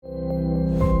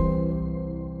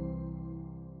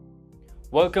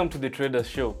Welcome to the Traders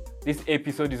Show. This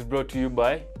episode is brought to you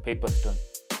by Paperstone.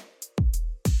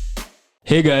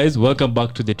 Hey guys, welcome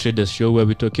back to the Traders Show where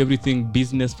we talk everything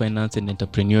business, finance and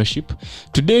entrepreneurship.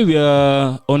 Today we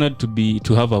are honored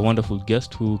to have a wonderful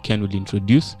guest who Ken will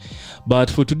introduce. But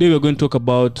for today we're going to talk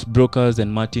about brokers,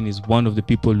 and Martin is one of the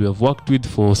people we have worked with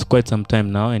for quite some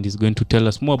time now, and he's going to tell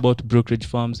us more about brokerage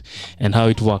firms and how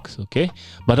it works, okay?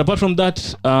 But apart from that,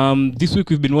 this week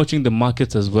we've been watching the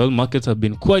markets as well. Markets have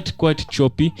been quite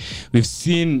choppy.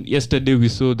 Yesterday we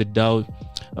saw the Dow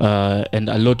and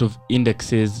a lot of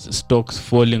indexes, stocks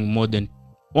falling more than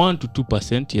 1 to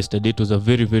 2%. Yesterday it was a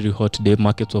very hot day.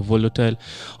 Markets were volatile.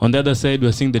 On the other side,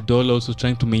 we're seeing the dollar also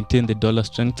trying to maintain the dollar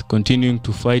strength, continuing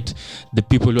to fight the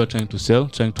people who are trying to sell,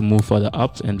 trying to move further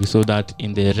up. And we saw that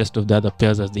in the rest of the other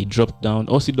pairs as they dropped down.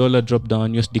 Aussie dollar dropped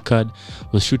down, USD CAD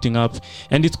was shooting up,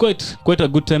 and it's quite a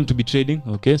good time to be trading.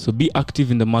 Okay, so be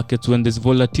active in the markets. When there's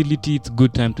volatility, it's a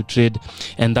good time to trade,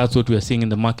 and that's what we are seeing in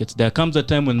the markets. There comes a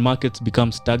time when markets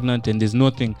become stagnant and there's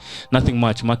nothing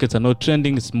much. Markets are not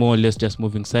trending. It's more or less just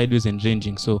moving sideways and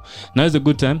ranging. So now is a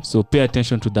good time, so pay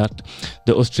attention to that.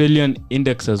 The Australian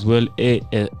index as well,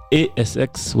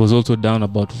 ASX, was also down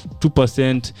about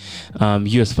 2%.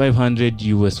 US 500,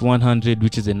 US 100,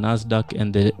 which is the Nasdaq,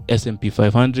 and the S&P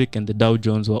 500 and the Dow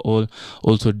Jones were all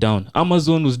also down.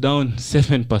 Amazon was down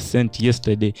 7%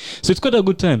 yesterday, so it's quite a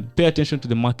good time. Pay attention to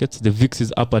the markets. The VIX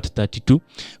is up at 32,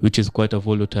 which is quite a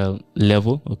volatile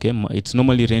level. Okay, it's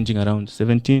normally ranging around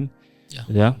 17.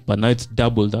 Yeah, but now it's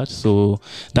double that, so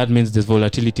that means there's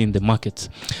volatility in the markets.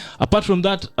 Apart from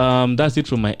that, that's it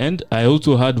from my end. I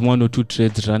also had 1 or 2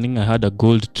 trades running. I had a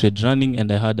gold trade running, and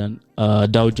I had an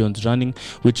Dow Jones running,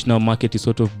 which now market is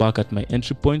sort of back at my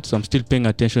entry point, so I'm still paying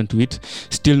attention to it.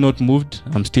 Still not moved.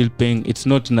 I'm still paying. It's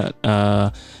not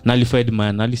nullified my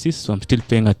analysis, so I'm still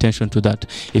paying attention to that.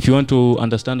 If you want to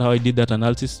understand how I did that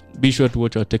analysis, be sure to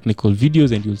watch our technical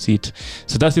videos and you'll see it.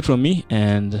 So that's it from me,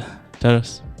 and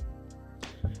Taras.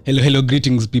 Hello,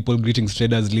 greetings people, greetings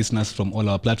traders, listeners from all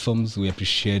our platforms. We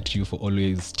appreciate you for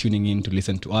always tuning in to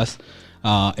listen to us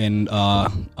and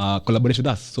collaborate with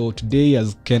us. So today,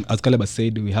 as Caleb has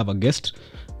said, we have a guest,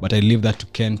 but I leave that to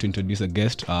Ken to introduce a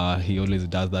guest. He always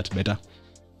does that better.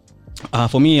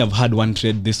 For me, I've had one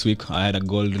trade this week. I had a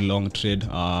gold long trade,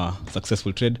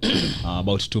 successful trade,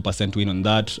 about 2% win on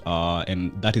that,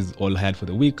 and that is all I had for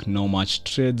the week. No much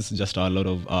trades, just a lot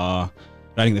of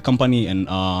running the company, and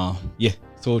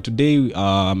So today,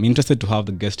 I'm interested to have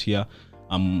the guest here.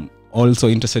 I'm also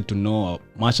interested to know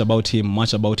much about him,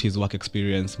 much about his work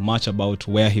experience, much about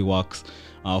where he works.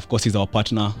 Of course, he's our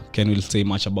partner. Ken will say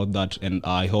much about that, and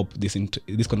I hope this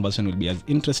conversation will be as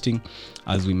interesting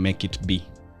as we make it be.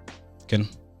 Ken?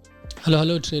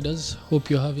 Hello traders. Hope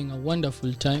you're having a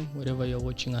wonderful time wherever you're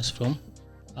watching us from.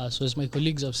 So as my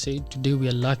colleagues have said, today we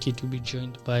are lucky to be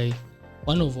joined by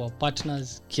one of our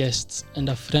partners, guests, and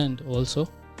a friend also.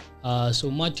 So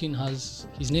Martin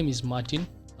his name is Martin.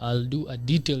 I'll do a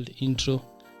detailed intro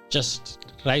just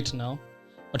right now.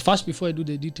 But first, before I do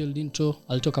the detailed intro,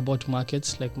 I'll talk about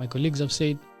markets. Like my colleagues have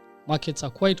said, markets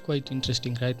are quite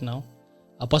interesting right now.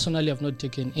 Personally, I've not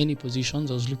taken any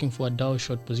positions. I was looking for a Dow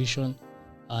short position.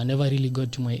 I never really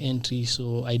got to my entry,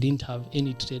 so I didn't have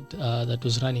any trade that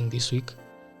was running this week.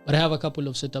 But I have a couple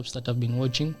of setups that I've been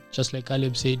watching. Just like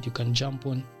Caleb said, you can jump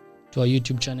on to our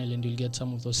YouTube channel and you'll get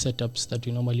some of those setups that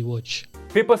you normally watch.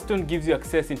 Paperstone gives you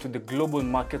access into the global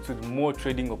markets with more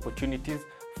trading opportunities,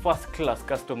 first-class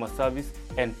customer service,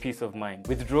 and peace of mind.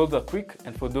 Withdrawals are quick,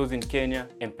 and for those in Kenya,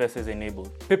 M-Pesa is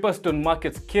enabled. Paperstone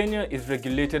Markets Kenya is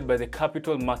regulated by the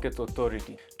Capital Markets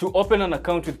Authority. To open an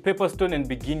account with Paperstone and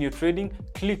begin your trading,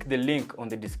 click the link on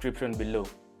the description below.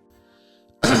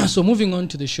 So moving on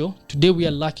to the show, today we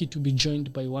are lucky to be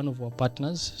joined by one of our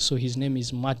partners. So his name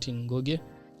is Martin Ngoge.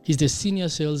 He's the senior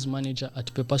sales manager at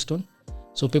Paperstone.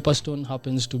 So Paperstone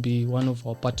happens to be one of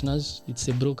our partners. It's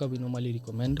a broker we normally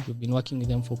recommend. We've been working with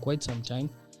them for quite some time,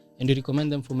 and we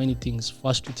recommend them for many things.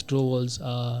 Fast withdrawals,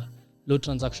 low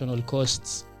transactional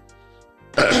costs.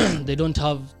 They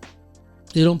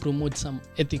don't promote some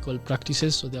ethical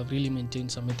practices, so they have really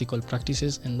maintained some ethical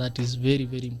practices, and that is very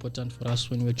important for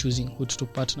us when we're choosing who to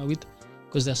partner with,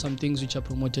 because there are some things which are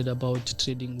promoted about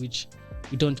trading which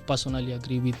we don't personally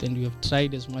agree with, and we have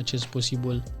tried as much as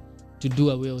possible to do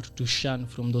away or to shun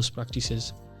from those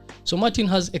practices. So Martin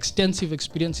has extensive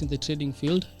experience in the trading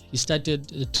field. He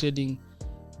started trading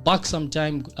back some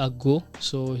time ago,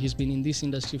 so he's been in this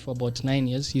industry for about 9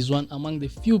 years. He's one among the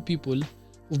few people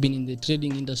who've been in the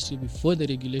trading industry before the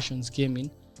regulations came in,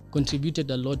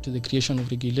 contributed a lot to the creation of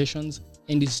regulations,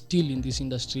 and is still in this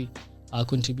industry,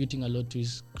 contributing a lot to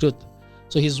his growth.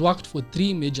 So he's worked for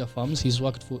 3 major firms. He's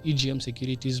worked for EGM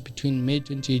Securities between May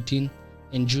 2018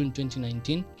 and June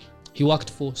 2019. He worked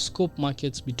for Scope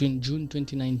Markets between June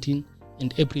 2019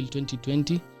 and April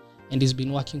 2020. And he's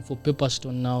been working for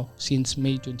Pepperstone now since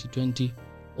May 2020,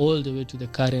 all the way to the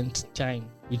current time,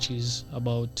 which is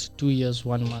about 2 years,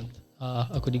 1 month,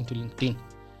 according to LinkedIn.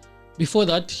 Before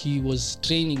that, he was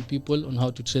training people on how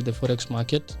to trade the Forex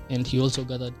market, and he also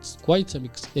gathered quite some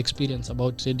experience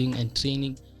about trading and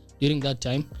training during that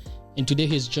time. And today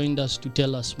he's joined us to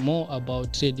tell us more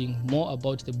about trading, more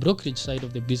about the brokerage side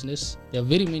of the business. There are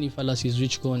very many fallacies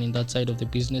which go on in that side of the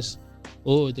business.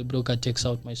 Oh, the broker takes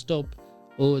out my stop.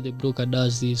 Oh, the broker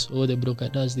does this. Oh, the broker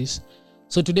does this.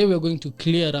 So today we're going to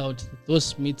clear out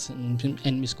those myths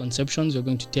and misconceptions. We're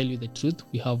going to tell you the truth.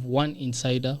 We have one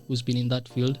insider who's been in that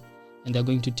field, and they're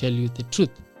going to tell you the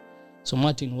truth. So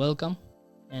Martin, welcome,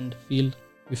 and we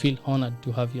feel honored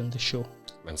to have you on the show.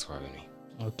 Thanks for having me.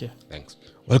 Okay. Thanks.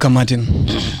 Welcome, Martin.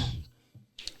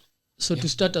 So to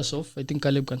start us off, I think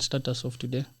Caleb can start us off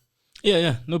today.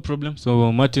 Yeah, no problem.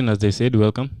 So Martin, as they said,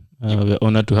 welcome. We're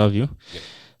honored to have you. Yep.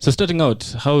 So starting out,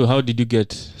 how did you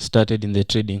get started in the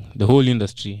trading, the whole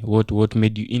industry? What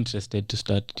made you interested to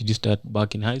start? Did you start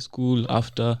back in high school,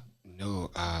 after?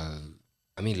 No, I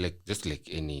mean, like just like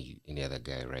any other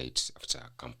guy, right? After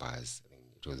campus, I think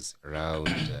it was around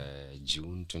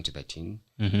June 2013.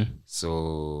 Mm-hmm.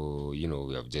 So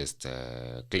we have just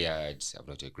cleared. I've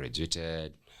not yet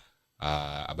graduated.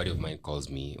 A buddy of mine calls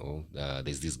me.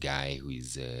 There's this guy who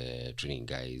is training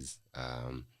guys.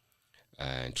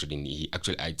 And trading.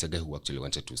 It's a guy who actually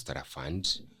wanted to start a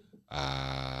fund.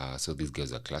 So these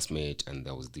guys were classmates, and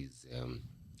there was this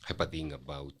hyper thing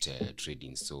about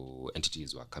trading. So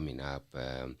entities were coming up.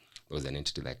 There was an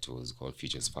entity that was called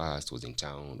Futures Fast, was in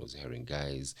town, was hiring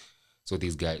guys. So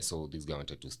this guy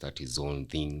wanted to start his own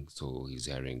thing. So he's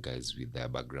hiring guys with their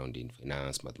background in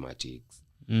finance, mathematics.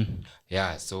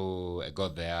 Yeah, so I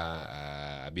got there,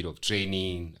 a bit of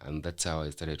training, and that's how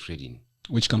I started trading.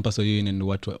 Which campus are you in, and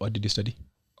what did you study?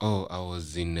 Oh, I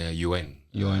was in UN.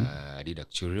 UN? I did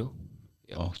actuarial.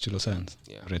 Yeah. Oh, actuarial science.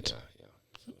 Yeah, Great. yeah.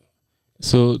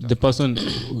 So the person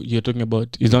you're talking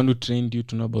about is the one who trained you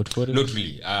to know about Forex? Not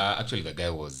really. Actually, the guy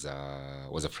was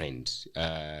a friend.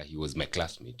 He was my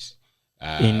classmate.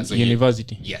 In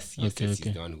university? Yes. Okay. He's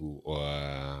the one who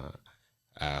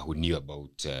knew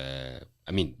about,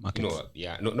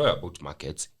 Markets. not about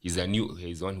markets. He's the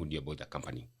one who knew about the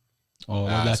company. Oh,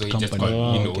 that so he company. just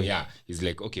called me, okay. he's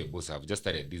like, okay, boss, I've just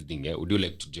started this thing. Would you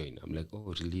like to join? I'm like,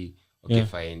 oh, really? Okay,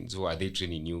 fine. So are they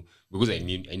training you? Because I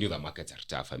knew the markets are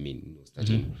tough. I mean,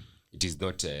 starting, it is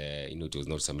not, it was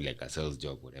not something like a sales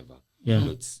job, whatever. Yeah.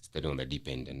 It's starting on the deep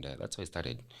end, and that's why I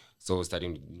started. So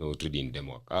starting, trading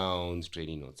demo accounts,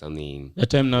 trading on something.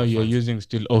 That time now you're using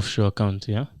still offshore accounts,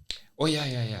 yeah? Oh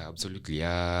yeah, absolutely.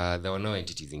 There were no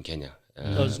entities in Kenya.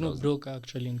 There was no broker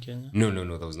actually in Kenya. No,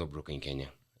 there was no broker in Kenya.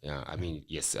 Yeah, I mean,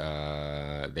 yes,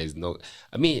 there's no...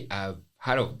 I mean, I've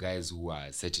heard of guys who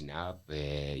are setting up,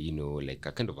 like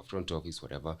a kind of a front office,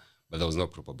 whatever, but there was no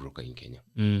proper broker in Kenya.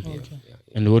 Okay. Yeah.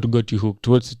 And what got you hooked?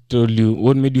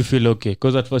 What made you feel okay?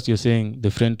 Because at first you're saying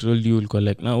the friend told you,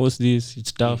 like, now what's this?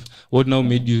 It's tough. What now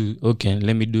made you, okay,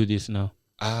 let me do this now?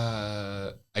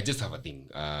 I just have a thing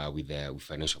with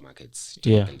financial markets.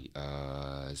 Yeah.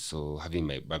 So having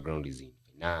my background is in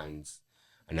finance,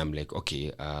 and I'm like,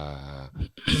 okay,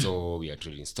 so we are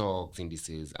trading stocks,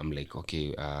 indices. I'm like,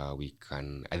 okay, I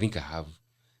think I have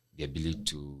the ability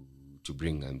to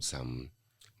bring some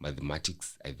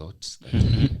mathematics, I thought,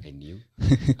 that I knew,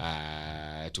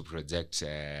 to project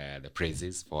the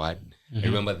prices forward. I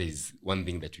remember there's one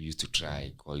thing that we used to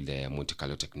try called the Monte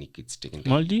Carlo technique. It's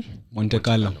technically Monte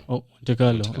Carlo. Oh, Monte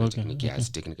Carlo. Okay. Technique. Yeah, it's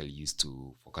technically used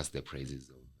to focus the prices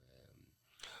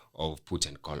of put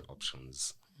and call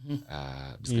options.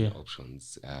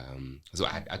 Options. So I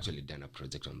had actually done a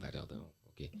project on that.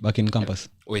 Okay. Back in campus.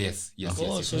 Oh yes.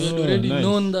 So you had already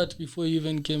known that before you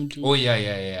even came to. Oh yeah.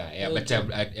 Okay.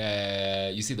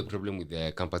 But you see, the problem with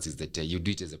the campus is that you do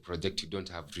it as a project. You don't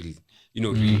have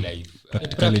real life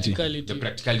Practicality. the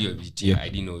practicality of it. Yeah, I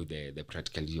didn't know the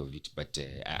practicality of it, but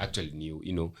I actually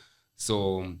knew.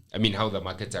 So I mean, how the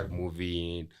markets are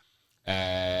moving.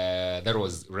 That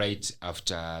was right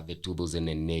after the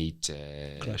 2008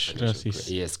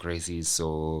 crisis.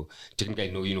 So technically,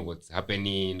 I know what's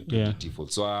happening,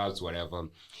 default swaps, whatever.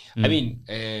 I mean,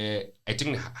 I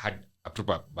think I had a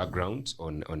proper background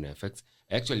on FX.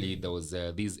 Actually, there was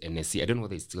this NSE. I don't know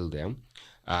whether it's still there.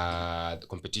 The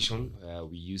competition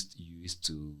you used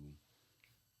to.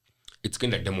 It's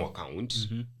kind of demo account,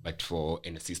 but for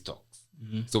NSE stocks.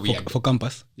 So we had, For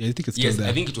campus. Yeah, I think it's still yes, there.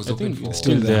 I think it was open for. it's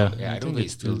still there. Yeah, I don't know.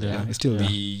 It's still there. It's still there.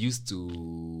 We used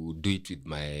to do it with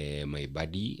my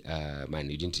buddy. Man,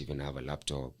 we didn't even have a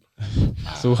laptop.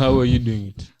 So how are you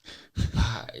doing it?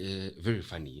 Very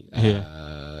funny.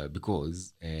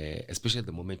 Because especially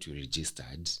the moment we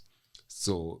registered,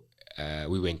 so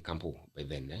we were in Campo by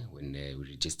then when we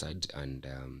registered, and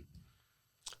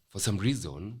for some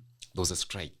reason there was a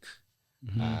strike.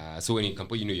 So when in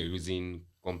Campo, you're using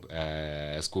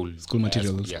school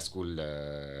materials. school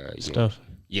Stuff.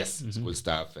 Yes, school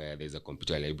stuff. There's a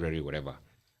computer library, whatever.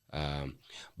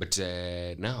 But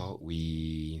now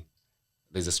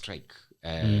there's a strike.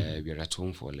 We are at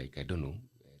home for like, I don't know,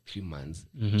 3 months.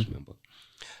 I don't remember.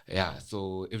 Yeah,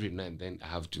 so every now and then I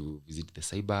have to visit the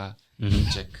cyber,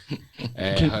 check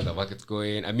how the market's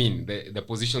going. I mean, the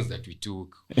positions that we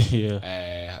took.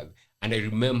 Yeah. And I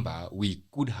remember we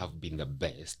could have been the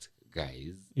best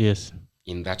guys Yes.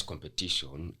 in that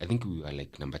competition. I think we were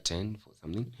like number 10 for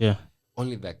something. Yeah.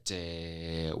 Only that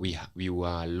we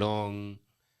were long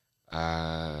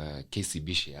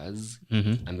KCB shares,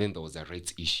 and then there was a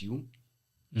rights issue,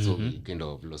 so we kind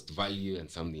of lost value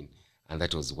and something, and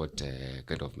that was what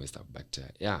kind of messed up. But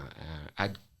I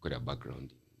had quite a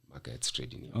background in markets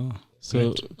trading. Oh,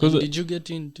 So, And did you get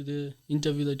into the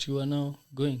interview that you are now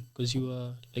going? Because you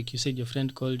were, like you said, your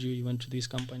friend called you, you went to this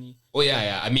company. Oh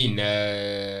yeah. I mean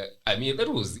that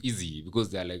was easy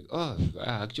because they're like, oh,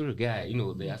 actually, guy,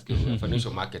 they ask you about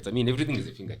financial markets. I mean, everything is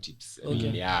at fingertips. I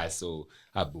mean, yeah. So,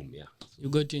 boom, yeah. You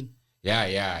got in.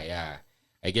 Yeah.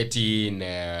 I get in.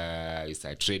 You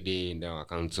start trading. Now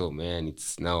account. So man,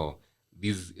 it's now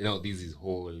this. This is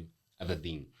whole other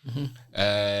thing.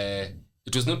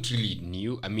 It was not really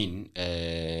new. I mean,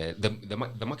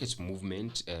 the market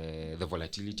movement, the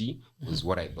volatility was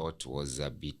what I thought was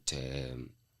a bit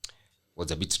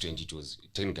strange. It was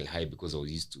technically high because I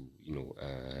was used to,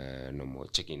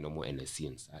 checking normal NSC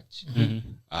and such.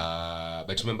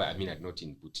 But remember, I mean, I had not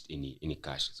input any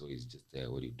cash, so it's just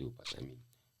what you do. But I mean,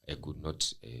 I could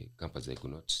not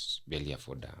barely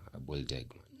afford a boiled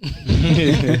egg, man.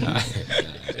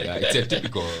 It's a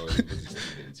typical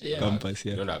campus.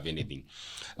 You don't have anything.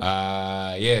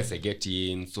 Yes, I get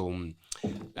in. So,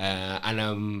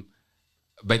 and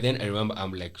by then I remember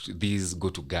I'm like this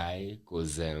go-to guy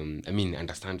because I mean,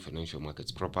 understand financial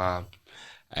markets proper.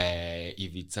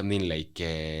 If it's something like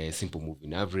simple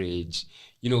moving average,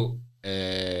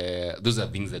 those are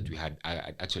things that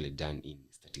I actually done in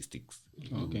statistics.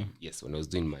 Okay. Yes, when I was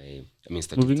doing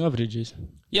statistics. moving averages.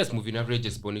 Yes, moving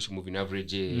averages, Spanish moving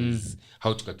averages,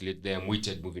 how to calculate them,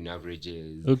 weighted moving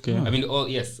averages. Okay. I mean, all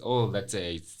that's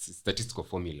it's statistical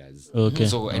formulas. Okay.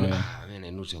 So, and I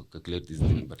know to calculate this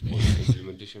thing, but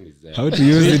implementation is How to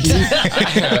use it.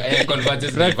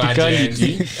 Convergence,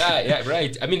 Practicality. divergence. Yeah,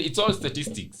 right. I mean, it's all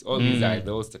statistics. All these are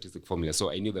the all statistic formulas.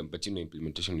 So I knew them, but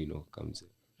implementation, comes.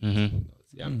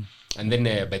 Yeah, and then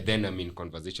but then I'm in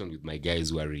conversation with my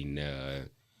guys who are in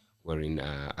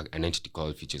an entity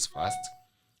called Futures Fast.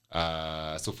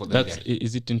 So for them,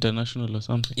 Is it international or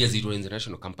something? yes, it was an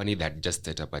international company that just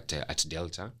set up at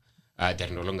Delta.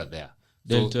 They're no longer there.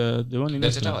 Delta, the one in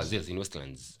Delta Westlands? Towers, yes, in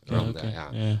Westlands. Around okay.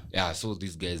 there, yeah. So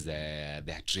these guys, they're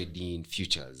trading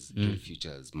futures,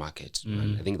 futures market.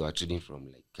 And I think they were trading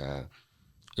from like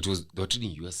they were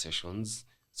trading US sessions.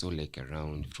 So like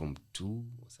around from 2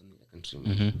 or something, I can't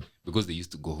remember. Because they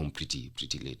used to go home pretty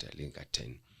late, I think at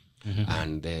 10.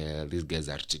 And these guys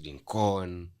are trading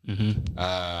corn,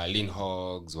 lean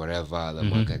hogs, whatever. The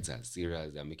markets are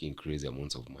serious. They're making crazy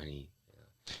amounts of money.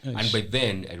 Yeah. And by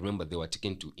then, I remember they were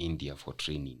taken to India for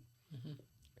training.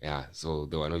 Yeah, so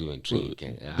they were not even training.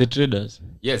 The traders.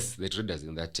 Yes, the traders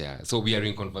in that. Yeah. So we are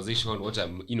in conversation. What are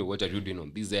you doing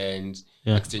on this end?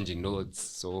 Yeah. Exchanging notes.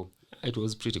 So it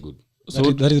was pretty good.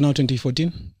 So that is now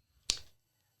 2014?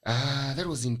 That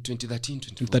was in 2013,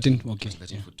 2013, okay.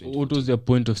 2013. What was their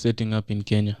point of setting up in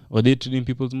Kenya? Were they trading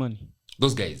people's money?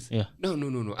 Those guys? Yeah. No.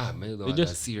 They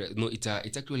just- serious. No, it's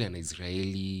actually an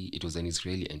Israeli. It was an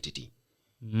Israeli entity.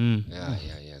 Mm.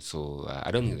 Yeah. So I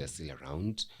don't think they're still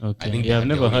around. Okay. I think Yeah, I've they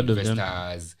never had heard their of own them.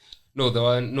 investors. No,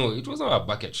 it was not a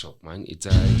bucket shop, man. It's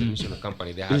an international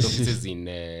company. They had offices in,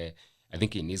 I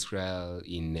think, in Israel,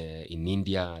 in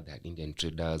India. They had Indian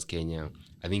traders, Kenya.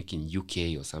 I think in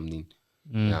UK or something.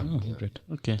 Yeah. Great.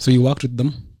 Okay. So you worked with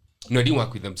them? No, I didn't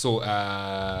work with them. So,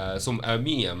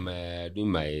 me, I'm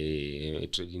doing my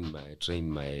trading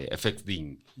my FX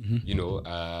thing.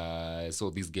 So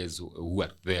these guys who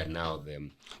are there now,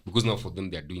 because now for them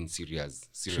they're doing serious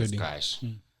Trading. cash.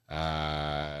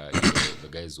 The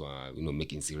guys who are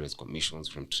making serious commissions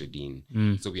from trading.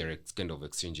 So we are kind of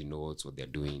exchanging notes what they're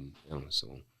doing.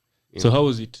 So So how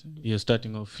was it? You're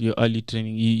starting off your early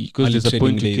training because Early there's a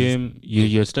point you training days. came.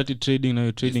 You started trading. Now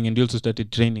you're trading, and you also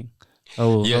started training.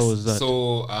 How was that?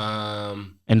 So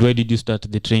And where did you start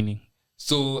the training?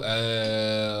 So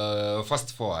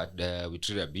fast forward, we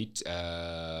traded a bit.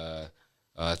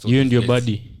 So You and your yes,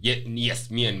 buddy?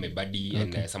 Yes, me and my buddy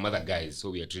and some other guys. So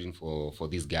we are trading for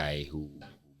this guy who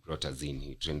brought us in.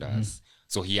 He trained us.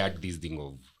 So he had this thing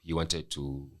of he wanted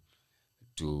to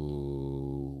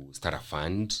start a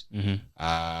fund.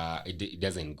 It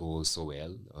doesn't go so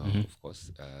well, of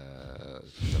course, for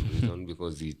some reason,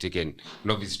 because he taken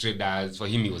novice traders. For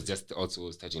him, he was just also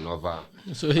starting over.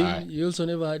 So he also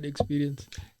never had experience.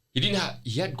 He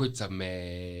had quite some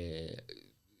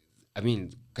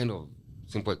kind of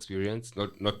simple experience,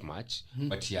 not much,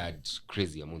 but he had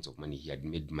crazy amounts of money. He had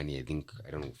made money, I think,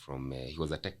 I don't know, from he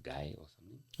was a tech guy or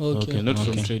something. Okay. Not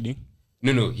from trading.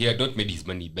 No, he had not made his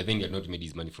money, but then he had not made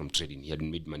his money from trading. He had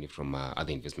made money from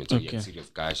other investments. So he had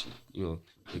serious cash.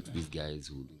 Like these guys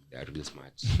who they are really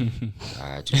smart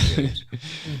to trade.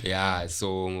 Yeah.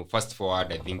 So fast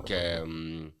forward, I think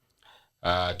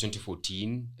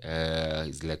 2014.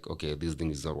 He's like, okay, this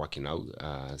thing is not working out.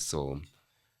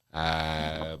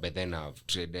 But then I've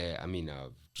traded.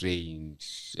 I've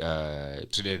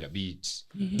traded a bit.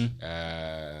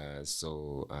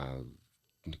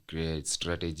 Create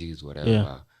strategies,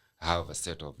 whatever. I have a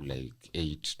set of like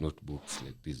 8 notebooks,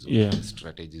 like these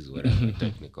strategies, whatever,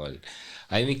 technical.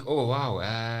 I think, oh wow,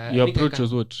 Your approach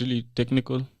was what? Really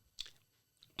technical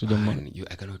to the man.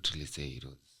 I cannot really say it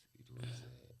was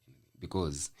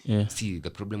because see, the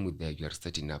problem with that, you are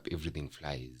starting up, everything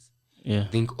flies.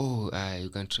 Think, you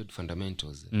can trade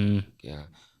fundamentals.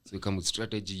 So you come with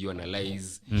strategy, you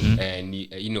analyze, and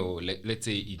let's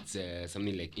say it's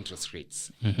something like interest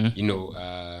rates.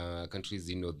 Countries,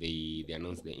 they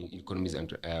announce the economies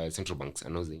and central banks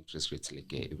announce the interest rates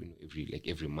like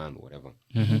every month, whatever.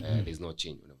 There's no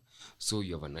change, whatever. So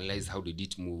you have analyzed how did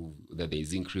it move, that there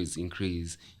is increase,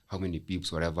 how many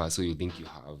pips, whatever. So you think you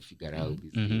have figured out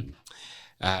this thing.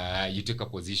 You take a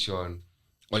position.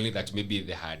 Only that maybe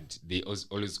they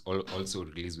always also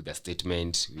release with a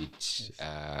statement which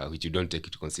you don't take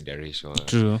into consideration.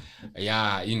 True.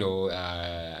 Yeah,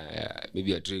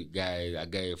 maybe a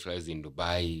guy flies in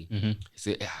Dubai.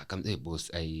 Say, come hey boss,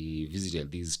 I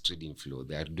visited this trading floor.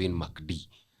 They are doing MACD.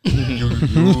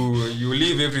 you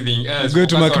leave everything else. Go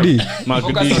to MACD.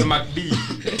 Focus on MACD.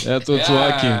 That's what's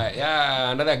working.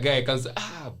 Yeah, another guy comes.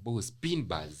 Boss, pin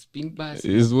bars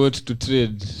is what to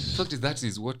trade. Fact is that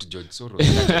is what George Soros.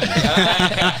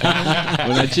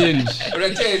 Wanna change.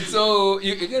 So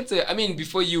you can say,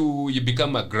 before you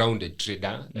become a grounded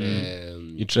trader,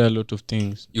 you try a lot of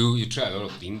things. You try a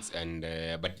lot of things, and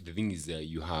but the thing is,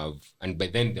 you have, and by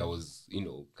then there was,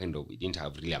 we didn't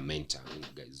have really a mentor,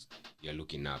 guys you're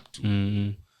looking up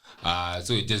to.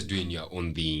 So you're just doing your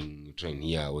own thing, trying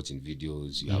here, watching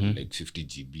videos. You have like 50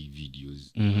 GB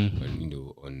videos,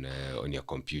 on your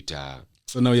computer.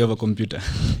 So now you have a computer.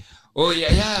 Oh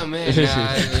yeah, man.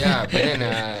 But then,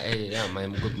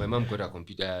 my mom got a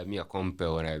computer, me a comp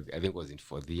when I think it was in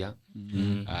 4th year,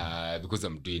 because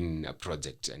I'm doing a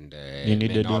project, and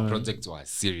our projects were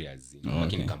serious.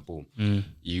 Working in Campo,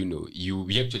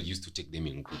 we actually used to take them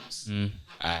in groups.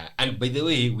 And by the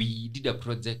way, we did a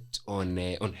project on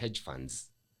hedge funds.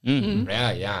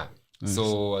 Yeah. Nice.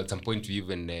 So at some point we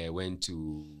even went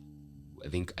to, I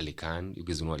think, Alican. You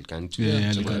guys know Alican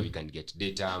too. So we can get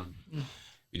data.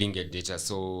 We didn't get data,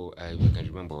 so I can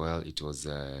remember well. It was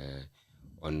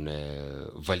on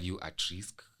value at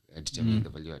risk, determining the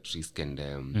value at risk, and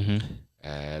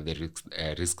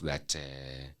the risk that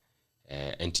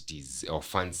entities or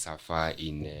funds suffer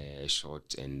in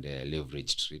short and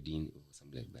leverage trading or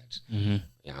something like that.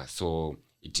 Yeah, so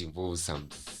it involves some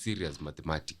serious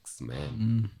mathematics,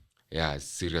 man. Yeah,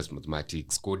 serious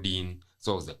mathematics, coding.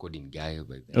 So I was a coding guy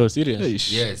by then. Oh,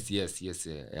 serious? Yes. Yeah,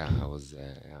 I was.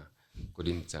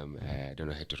 Coding some, I don't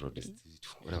know, heterodox,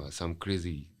 whatever, some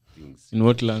crazy things. In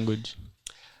what language?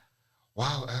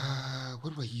 Wow,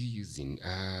 what were you using?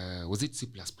 Was it C++?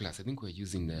 I think we're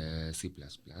using C++.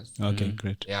 Okay,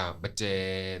 great. Yeah, but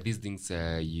these things,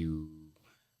 you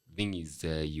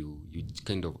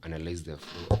kind of analyze the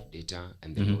flow of data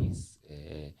and the noise.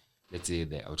 Let's say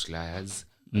the outliers,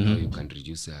 how you can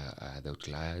reduce the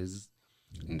outliers.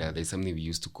 And there's something we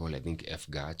used to call, I think,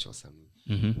 FGACH or something.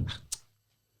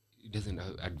 It doesn't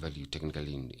add value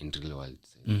technically in real world.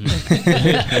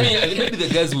 Maybe the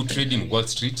guys who trade in Wall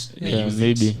Street,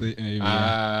 maybe.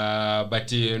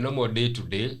 But no more day to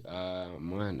day.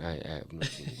 Man, I have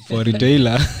nothing. For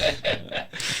retailer.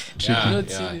 tricky. Not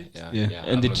seen it. Yeah.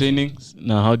 And the trainings.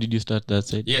 Now, how did you start that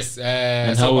side? Yes.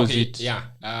 And so, how was okay, it? Yeah.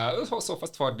 So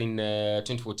first of all, in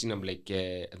 2014, I'm like,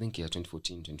 I think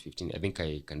 2014, 2015, I think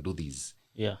I can do these.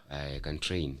 Yeah. I can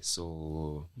train.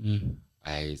 So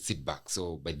I sit back.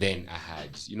 So by then I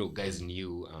had, guys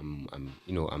knew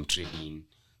I'm training.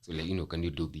 So like, can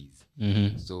you do these?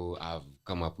 So I've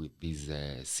come up with this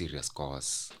serious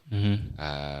course. And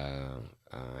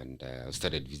I've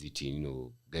started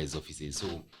visiting, guys' offices.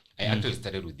 So I actually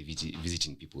started with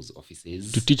visiting people's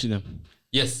offices. To teach them.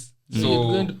 Yes. So So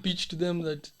you're going to pitch to them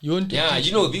that you want to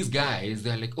teach these guys,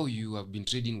 they're like, oh, you have been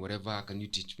trading, whatever, can you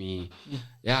teach me?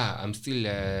 Yeah, I'm still,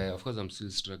 of course, I'm still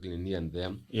struggling here and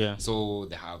there. Yeah. So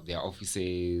they have their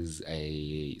offices. I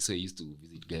used to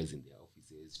visit guys in their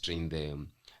offices, train them,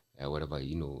 whatever,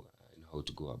 how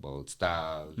to go about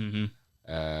stuff,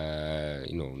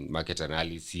 market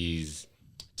analysis,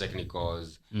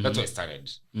 technicals. That's where I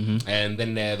started. And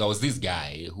then there was this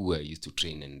guy who I used to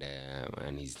train, and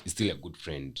he's still a good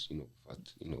friend, Yeah.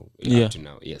 up to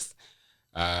now. Yes.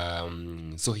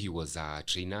 So he was a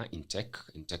trainer in tech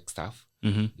stuff.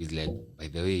 He's like, by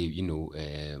the way,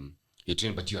 you're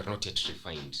trained, but you are not yet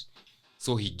refined.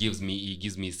 So he gives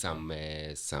me some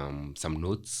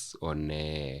notes on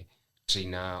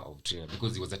trainer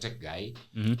because he was a tech guy.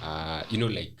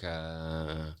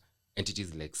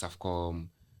 Entities like Safcom,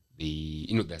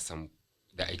 there's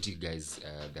the IT guys,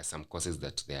 there's some courses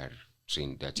that they're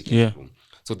taking from.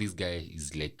 So this guy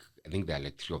is like, I think there are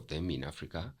like 3 of them in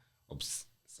Africa.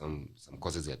 Some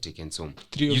courses they are taken. So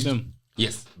 3 of them.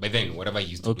 Yes, but then whatever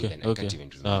he used to do, then I can't even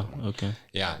remember. Okay.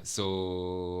 Yeah,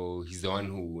 so he's the one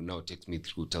who now takes me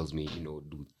through, tells me,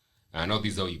 do. Now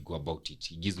this is how you go about it.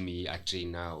 He gives me a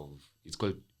trainer it's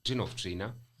called trainer of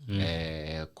trainer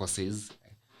courses.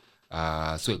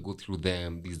 So I go through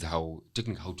them. This is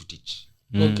technically how to teach.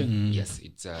 Okay. Yes,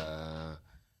 it's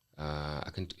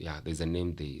there's a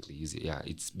name they use it. Yeah,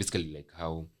 it's basically like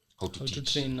how to teach. To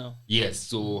train now. Yes,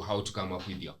 so how to come up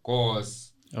with your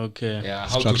course. Okay. Yeah,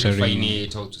 how to refine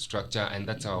it, how to structure, and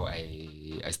that's how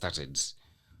I started.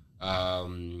 I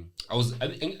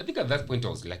think at that point I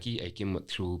was lucky. I came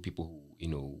through people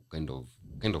who kind of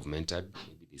mentored.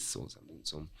 Maybe they saw something.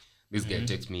 So this guy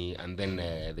texts me, and then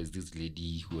there's this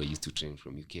lady who I used to train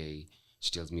from UK.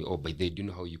 She tells me, "Oh, by the way, do you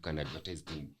know how you can advertise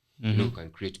things? You can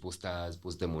create posters,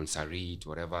 post them on Sarit,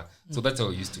 whatever." So that's how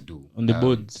I used to do On the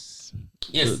boards.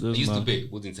 Yes, I used to pay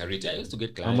boards in Sarit. I used to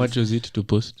get clients. How much was it to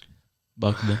post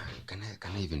back then? Can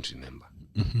I even remember?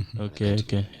 Okay. I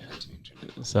can't even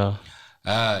remember. So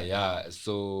Yeah,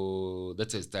 so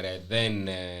that's how I started. Then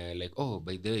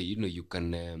by the way, you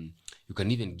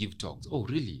can even give talks. Oh,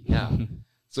 really? Yeah.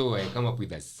 So I come up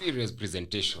with a serious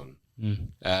presentation.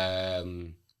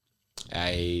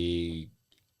 I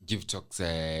give talks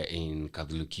in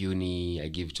Catholic Uni. I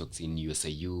give talks in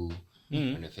USIU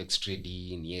on FX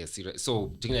trading. Yeah, serious. So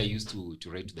technically I used to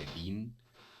write to the dean.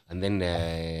 And then,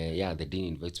 the dean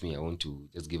invites me. I want to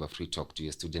just give a free talk to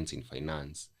your students in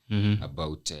finance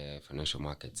about financial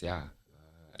markets. Yeah,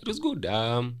 it was good.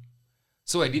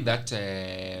 So I did that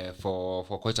for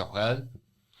quite a while.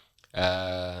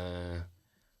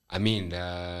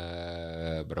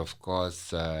 But of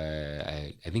course,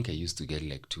 I think I used to get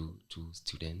like two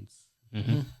students.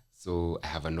 So I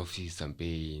have an office. I'm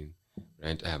paying.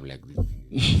 Right, I have like this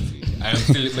thing. I'm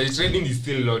still, my training is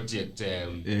still not yet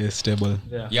Stable.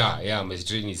 Yeah, my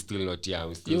training is still not yet.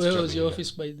 I'm still Where was your struggling.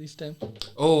 office by this time?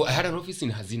 Oh, I had an office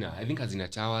in Hazina. I think Hazina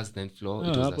Towers, 10th floor. It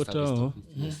was a Hapo service Tower. office.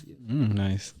 Yes.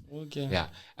 Nice. Okay. Yeah,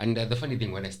 and the funny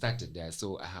thing, when I started there,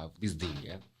 so I have this thing,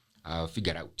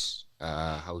 figure out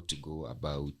how to go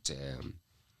about.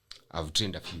 I've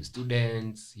trained a few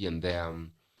students here and there.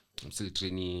 I'm still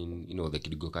training, the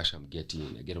Kidigo cash I'm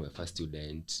getting. I get my first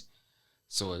student.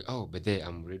 So, but then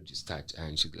I'm ready to start.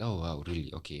 And she's like, oh, wow,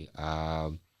 really? Okay.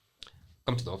 Come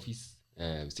to the office,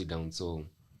 sit down. So,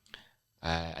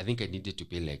 I think I needed to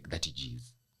pay like 30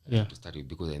 Gs to start with,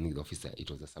 because I think the office, it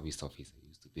was a service office. I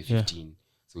used to pay 15.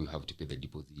 So, you have to pay the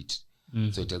deposit.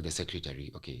 So, I tell the secretary,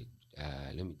 okay,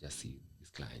 let me just see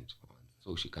this client.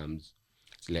 So, she comes.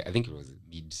 So, like, I think it was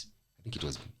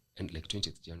like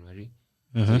 20th January.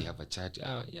 So, we have a chat.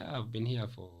 I've been here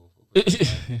for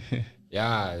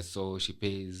yeah, so she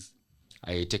pays.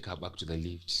 I take her back to the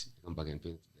lift, come back and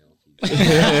pay to the office.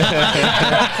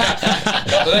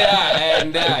 So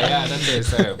that's the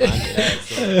story,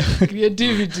 man.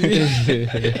 Creativity.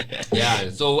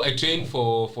 So I trained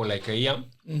for like a year.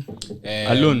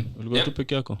 Alone. Ulikuwa tu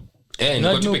peke yako?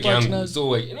 Nilikuwa tu no peke yangu. partners?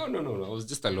 So no, I was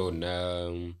just alone.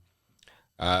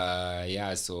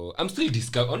 So I'm still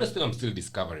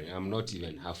discovering. I'm not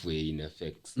even halfway in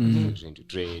FX. I'm trying to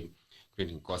trade,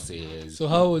 creating courses. So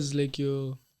how was like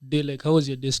your day? Like how was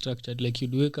your day structured? Like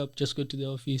you'd wake up, just go to the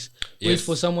office, wait Yes.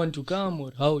 for someone to come,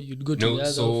 or how you'd go to the No,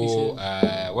 other so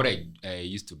offices? what I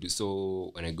used to do,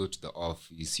 so when I go to the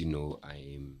office,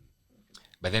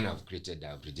 but then I've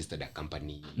registered a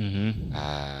company.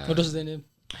 What was the name?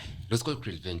 It was called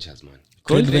Krill Ventures, man.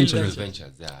 Krill Krill Ventures. Krill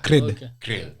Ventures, yeah. Cred. Okay.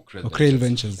 Krill Krill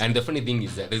Ventures. And the funny thing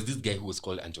is that there's this guy who was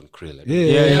called Anton Krill. I don't know.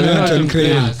 Yeah, Anton Krill.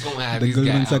 Yeah, so, The this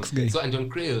Goldman guy, Sachs guy. So Anton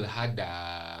Krill had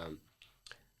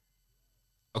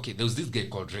okay, there was this guy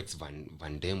called Rex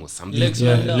Van Dam or something. Lex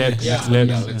Yeah, Van Dam. Lex, Yeah. Lex.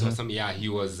 Yeah, Lex or something. Yeah, he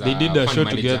was. They did a fund show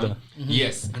manager. together.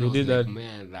 Yes, and They I was did like, that.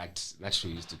 man, that show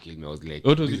used to kill me. I was like,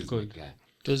 What was this it is my called? guy.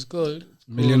 It was called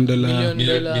 $1 million.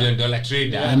 Million dollar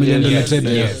trader. Yeah, $1 million yes,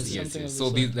 trader, Yes, yeah. yes, Something yes. of So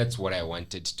the sort. that's what I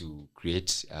wanted to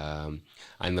create.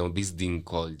 And now this thing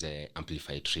called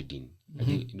amplified trading. I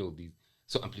think,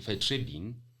 so amplified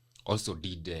trading also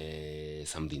did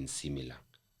something similar.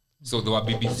 So there were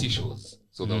BBC shows.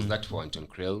 So there was that for Anton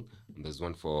Krill, and there's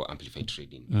one for amplified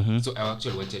trading. So I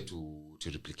actually wanted to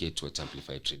replicate what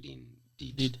amplified trading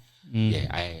did. Yeah,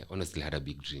 I honestly had a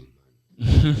big dream.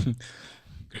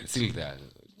 Still there.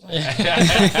 Nice.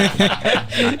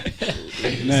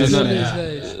 So,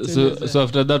 Nice. so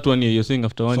after that 1 year, you're saying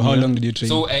after 1 For year. how long did you train?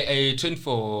 So I trained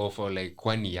for like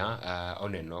 1 year,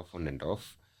 on and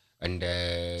off. And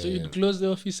So you'd close the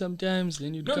office sometimes,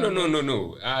 then you'd come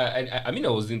no. I mean, I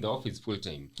was in the office full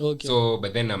time. Okay. So,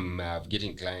 but then I'm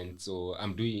getting clients. So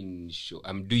I'm doing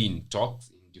talks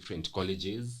in different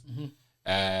colleges,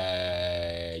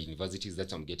 universities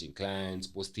that I'm getting clients,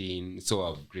 posting. So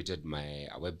I've created my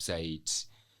website.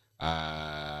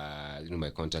 My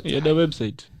contact. You had a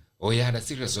website. Oh yeah, the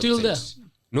serious Still website.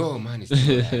 No man, it's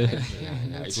still there.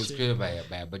 Yeah. It was created by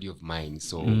a buddy of mine.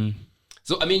 So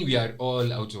I mean, we are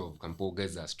all out of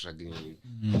Campogas are struggling.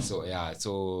 So yeah,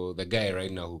 so the guy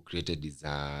right now who created is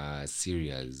a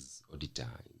serious auditor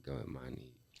in government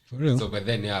money. For real? So but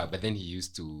then he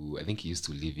used to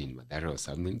live in Mathare or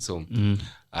something. So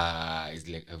it's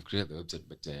like I've created the website,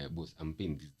 but boss, I'm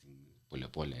paying this thing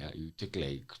pole. Yeah? You take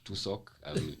like 2 sock.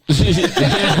 Yeah,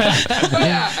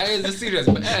 it's serious.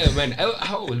 But man,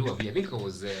 how old were we? I think I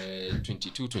was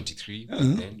 22, 23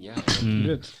 then. Yeah.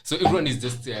 So everyone is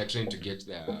just trying to get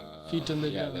their Feet on the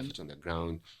their ground. feet on the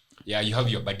ground. Yeah, you have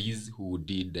your buddies who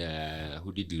did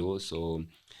law, so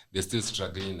they're still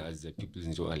struggling as people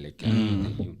in like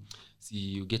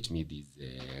you get me this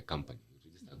company.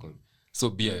 So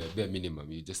be a minimum.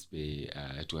 You just pay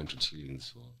 200 shillings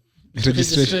for.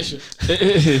 Registration. But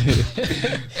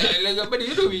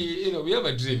we have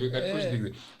a dream. We can push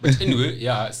things. But anyway,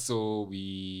 yeah. So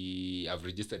we have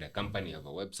registered a company, have a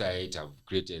website, have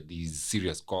created these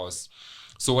serious course.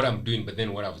 So what I'm doing, but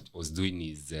then what I was doing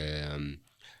is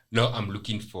now I'm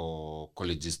looking for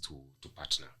colleges to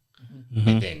partner.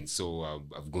 And then so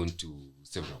I've gone to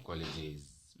several colleges,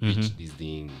 which this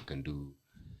thing can do.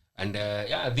 And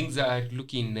things are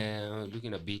looking a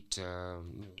bit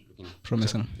looking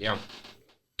Promising. Yeah.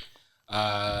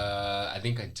 I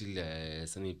think until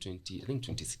something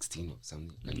 2016 or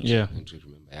something. I can't really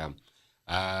remember.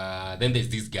 Yeah. Then there's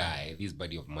this guy, this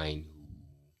buddy of mine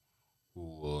who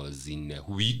was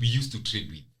who we used to trade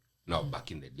with. Now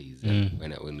back in the days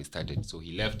when we started. So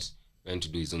he left, went to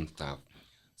do his own stuff.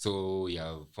 So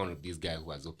found this guy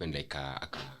who has opened like a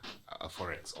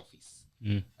forex office.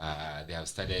 They have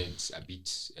started a bit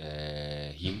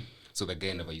him. So the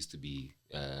guy never used to be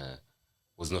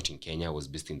was not in Kenya, was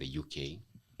based in the UK.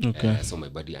 Okay. So my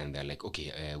buddy and they're like,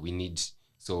 okay, we need.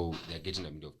 So they're getting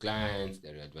a bit of clients,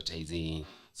 they're advertising.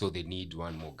 So they need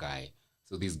one more guy.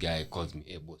 So this guy calls me,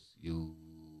 hey boss, you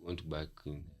want to back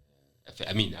in?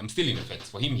 I mean, I'm still in FX.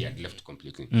 For him, he had left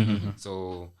completely.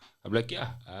 So I'm like,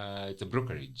 yeah, it's a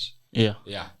brokerage. Yeah.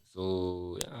 Yeah.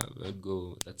 So yeah, I'd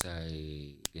go. That's how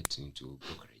I get into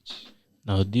brokerage.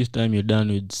 Now this time you're done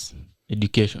with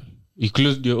education. You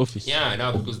closed your office. Yeah,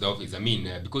 now because the office. I mean,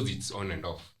 because it's on and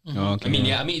off. Okay. I mean,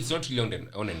 it's not really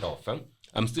on and off. Huh?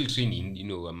 I'm still training.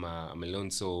 I'm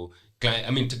alone. So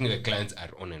technically clients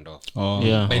are on and off. Oh.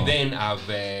 Yeah. But then I've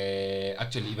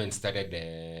actually even started.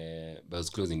 I was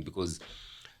closing because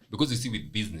you see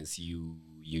with business you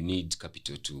need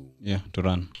capital to To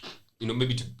run.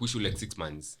 maybe to push you like 6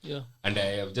 months. Yeah. And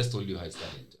I have just told you how I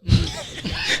started.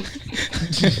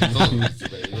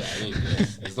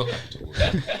 It's not capital.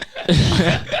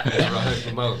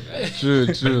 True.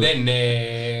 But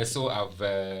then, so I've,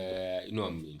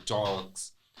 I'm in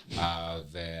talks.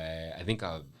 I think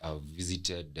I've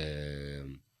visited.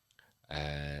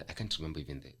 I can't remember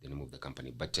even the name of the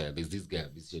company, but there's this guy I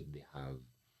visited.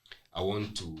 I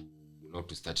want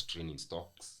to start training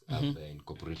stocks. I've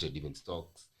incorporated even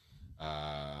stocks.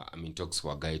 I'm in talks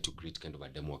for a guy to create kind of a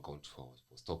demo account for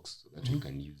stocks so that we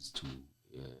can use to.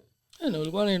 And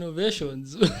ulikuwa na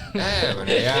innovations.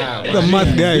 The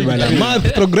math guy, man.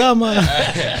 Math programmer.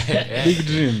 Big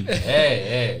dream.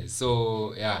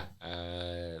 So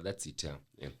that's it.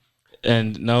 Yeah.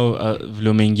 And now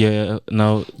vile umeingia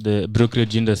now the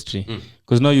brokerage industry,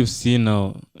 because now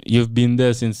you've been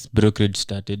there since brokerage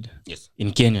started. Yes.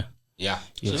 In Kenya. Yeah.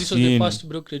 So this was the first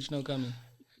brokerage now coming.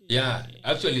 Yeah,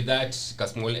 actually that's a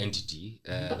small entity.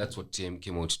 That's what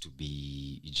came out to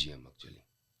be EGM actually.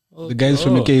 The guys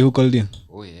from UK who called in.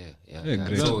 Oh yeah.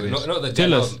 Great, So great. no, the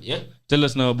Tell us. Yeah. Tell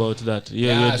us now about that.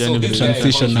 Yeah, so this guy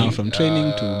transition calls now me, from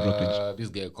training to brokerage. This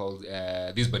guy calls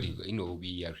this buddy.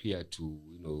 We are here to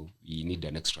we need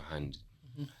an extra hand.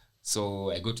 So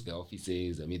I go to the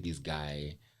offices. I meet this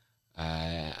guy.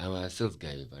 I'm a sales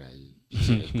guy, but I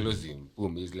close him.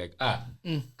 Boom. He's like,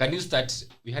 can you start?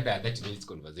 We had a 30 minutes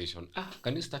conversation.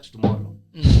 Can you start tomorrow?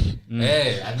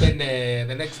 Hey, and then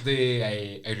the next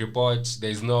day I report.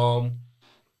 There's no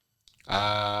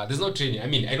training. I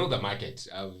mean, I know the market.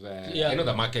 I know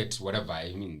the market. Whatever.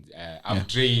 I mean, I've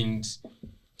trained.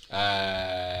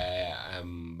 I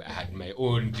had my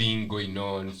own thing going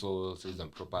on, so sales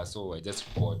and proper. So I just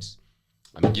report.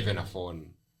 I'm given a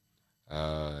phone.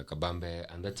 Kabambe,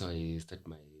 and that's how I start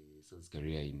my sales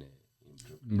career in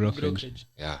Brokerage.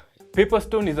 Yeah.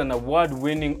 Paperstone is an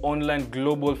award-winning online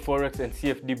global forex and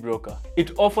CFD broker.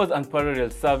 It offers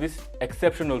unparalleled service,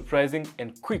 exceptional pricing,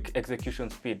 and quick execution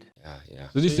speed. Yeah.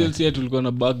 So this LCA will go on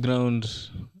a background.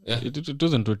 Yeah. It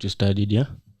wasn't what you studied, yeah?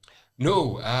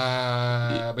 No,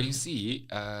 but you see,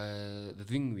 the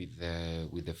thing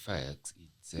with the forex,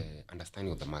 it's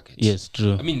understanding of the market. Yes,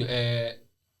 true. I mean,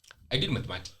 I did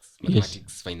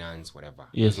mathematics, finance, whatever.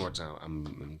 Yes. It's not,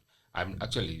 I'm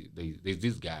actually there's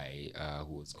this guy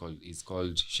he's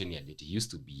called Sheni Adeti. He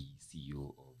used to be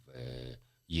CEO of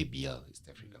EABL East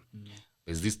Africa.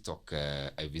 There's this talk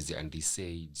I visit, and they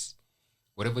said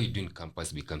whatever you do in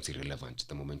campus becomes irrelevant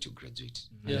the moment you graduate,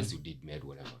 unless you did med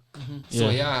whatever. So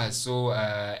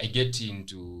I get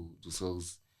into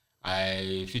sales.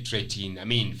 I fit right in. I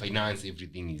mean, finance,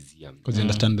 everything is here Because you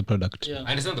understand the product. Yeah.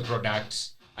 I understand the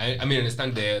product. I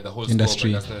understand the whole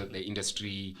Industry. scope, understand the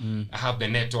industry. I have the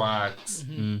networks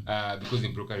because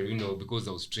in broker, because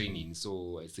I was training,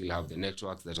 so I still have the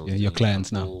networks that I was your training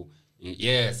clients now. for.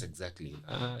 Yes, exactly.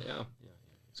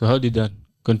 So how did that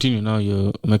continue? Now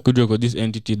you Mekujo got this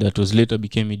entity that was later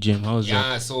became EGM. How was that?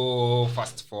 Yeah, so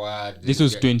fast forward. This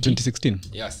was 2016.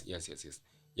 Yes.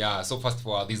 Yeah, so fast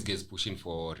forward, this guy's pushing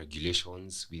for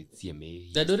regulations with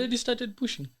CMA. That already started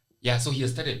pushing. Yeah, so he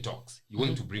has started talks. He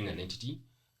wanted to bring an entity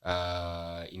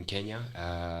in Kenya.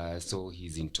 So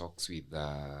he's in talks with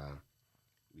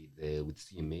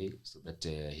CMA so that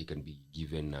he can be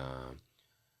given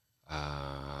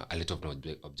a letter of no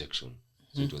objection.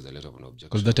 So it was a letter of no objection.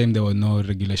 Because that time there were no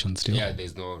regulations still. Yeah,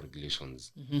 there's no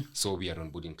regulations. So we are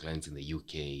onboarding clients in the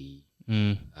UK.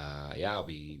 We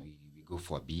go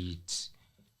for a bit.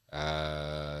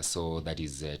 So that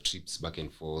is trips back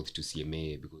and forth to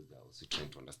CMA because they're also trying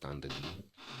to understand the deal.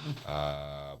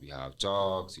 We have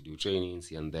talks, we do trainings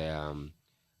here and there.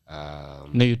 Now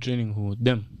you're training who?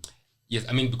 Them? Yes,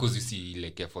 I mean, because you see,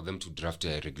 like for them to draft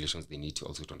regulations, they need to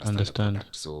also to understand the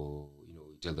product. So,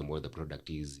 you tell them what the product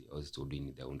is, also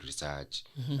doing their own research.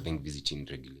 I think visiting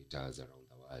regulators around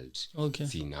the world,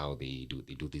 seeing how they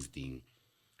do this thing.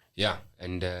 Yeah,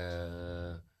 and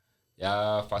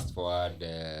fast forward,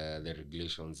 the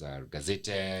regulations are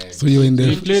gazetted. So you were in the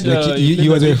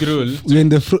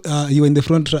you were in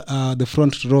the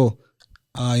front row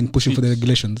in pushing for the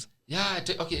regulations. Yeah, I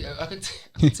can say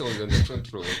I was on the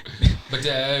front row. But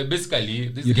basically,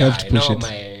 this You guy, have to push now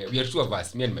it. we are two of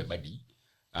us, me and my buddy.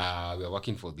 We are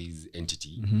working for this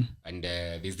entity. And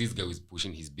there's this guy who's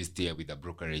pushing his beast here with a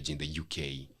brokerage in the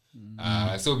UK.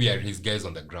 So we are his guys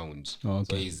on the ground. So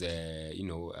he's,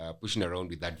 pushing around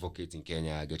with advocates in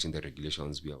Kenya, getting the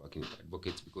regulations. We are working with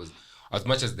advocates because as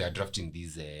much as they are drafting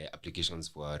these applications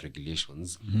for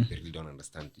regulations, they really don't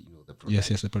understand, the product.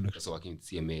 Yes, the product. So working with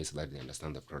CMA so that they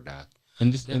understand the product.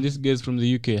 And this guys from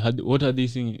the UK, what are they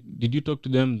seeing? Did you talk to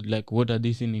them? Like, what are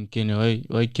they seeing in Kenya?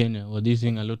 Why Kenya? Were they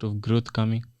seeing a lot of growth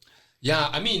coming? Yeah,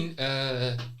 I mean,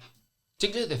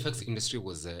 technically the FX industry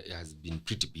has been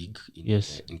pretty big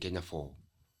in Kenya for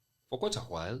quite a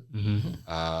while.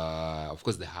 Of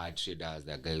course, the hard traders,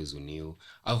 the guys who knew.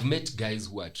 I've met guys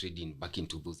who are trading back in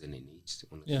 2008.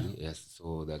 Yes,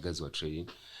 so the guys who are trading.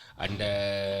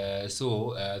 And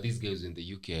so these guys in the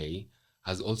UK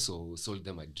has also sold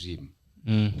them a dream.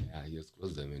 Yeah, he has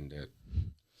closed them. And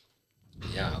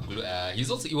he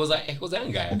was a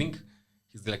young guy. I think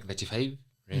he's like 35.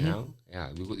 right now. Yeah,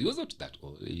 because he was not that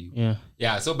old. Yeah.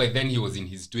 Yeah, so by then he was in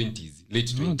his 20s, late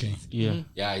 20s. Okay. Yeah.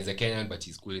 Yeah, he's a Kenyan, but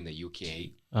he's school in the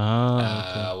UK.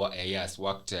 Yes,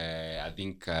 worked, I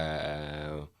think,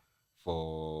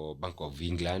 for Bank of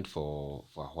England for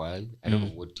a while. I don't know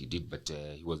what he did, but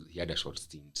he had a short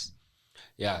stint.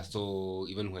 Yeah, so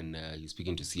even when he's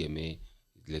speaking to CMA,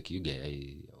 it's like, you guys,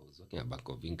 I was working at Bank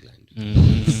of England.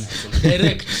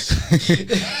 Direct.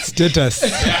 Status.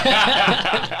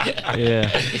 Yeah.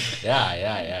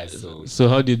 Yeah. So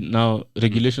how did now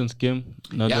regulations came?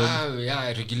 Now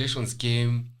Regulations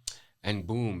came, and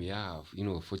boom,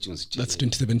 fortunes changed. That's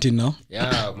 2017 now.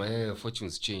 Yeah, my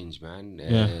fortunes change, man.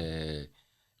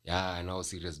 Now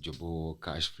serious job,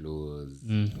 cash flows.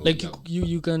 Like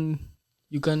you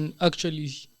can actually,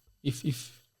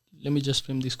 if let me just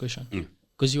frame this question,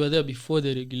 because you were there before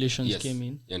the regulations came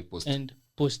in and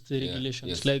post the regulations.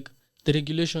 yes. Like the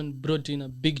regulation brought in a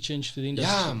big change to the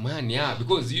industry. Yeah, man,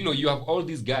 because you have all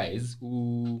these guys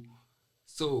who,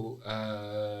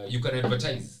 you can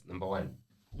advertise, number one.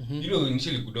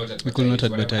 Initially you could not advertise. We could not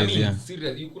advertise,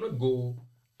 serious, you could not go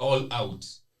all out.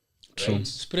 True. Right?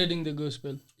 Spreading the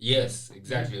gospel. Yes,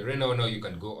 exactly. Right now you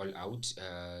can go all out.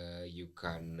 You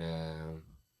can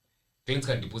clients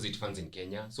can deposit funds in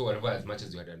Kenya. So whatever, as much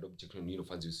as you had an objection,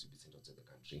 funds used to be sent outside the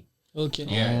country. Okay.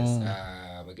 Yes.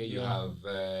 Again, you have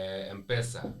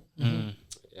M-Pesa.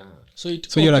 Yeah. So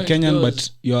you're a opens Kenyan, doors. but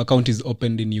your account is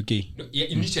opened in UK. No, yeah,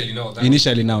 initially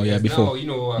now. Before.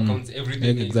 Now, accounts,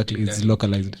 everything Exactly, is it's done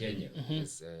localized. in Kenya.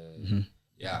 Yes,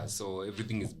 yeah, so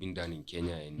everything is being done in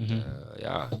Kenya, and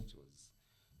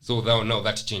so now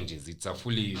that changes. It's a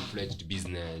fully fledged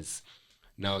business.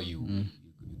 Now you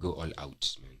go all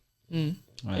out, man.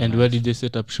 And where did they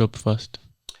set up shop first?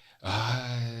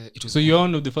 It was So you're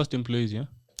one of the first employees, yeah?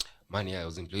 man. Yeah, I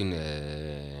was employing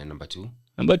number 2.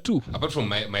 Number 2. Apart from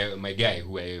my guy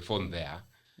who I found there.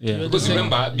 Yeah. Because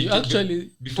remember, You actually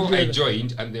before together. I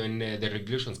joined, and then the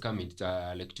regulations come in, it's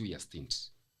like 2 years stint.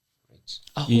 Right?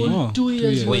 A whole Yeah. 2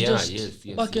 years. Oh, was yeah, just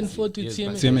yes, back and yes, forth with yes,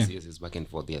 CMA. Yes, back and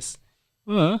forth, yes.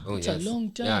 Uh-huh. It's a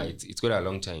long time. Yeah, it's quite a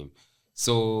long time.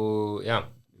 So, yeah.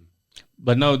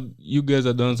 But now you guys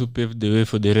are the ones who paved the way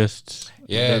for the rest.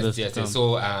 The others to come.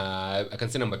 So I can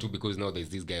say number 2 because now there's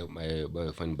this guy, my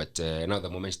boyfriend. But now the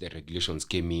moment the regulations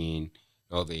came in,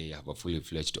 now they have a fully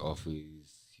fledged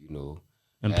office,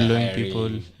 Employing hiring. people.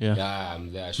 Yeah. Yeah,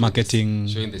 I'm there. Marketing.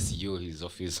 Showing the CEO his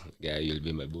office. Yeah, you'll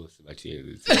be my boss. But yeah,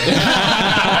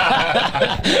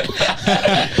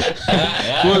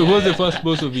 Who was the first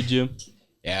boss of EGM?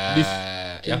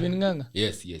 Kelvin Nganga.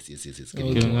 Yes.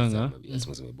 Kelvin Nganga. Yes,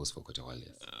 was my boss for quite a while.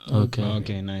 Yes. Okay.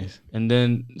 Okay, nice. And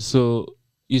then, so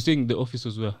you think the office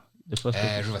was where? The first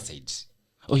office? Riverside.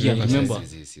 Oh, yeah, Yes, remember.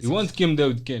 yes. We once came there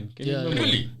with Ken. Can you Yeah. remember?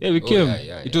 Really? Yeah, we Oh, came.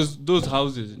 yeah, It was those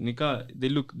houses. Nika,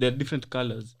 they're different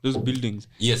colors. Those buildings.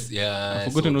 Yes, yeah.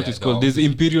 I've forgotten so what it's the called. There's office-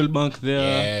 Imperial Bank there.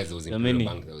 Yes, there was There are Imperial many.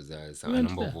 Bank. There was a went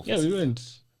number of there? Yeah, offices. we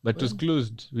went. But it was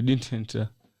closed. We didn't enter.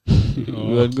 We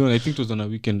were going. I think it was on a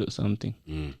weekend or something.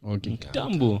 Okay.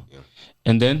 Tambo. Yeah.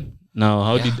 And then now,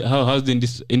 how's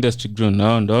the industry grown?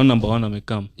 Now number 1 may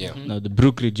come. Yeah. Now the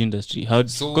brokerage industry. How?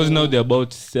 So- Because now they're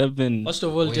about 7. First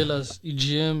of all, tell us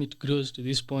EGM. It grows to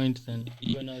this point, then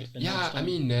you go now. Yeah, I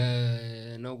mean,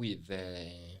 now with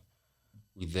the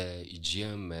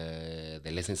EGM,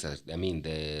 the lessons are,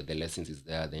 the lessons is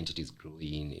there, the entity is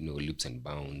growing, leaps and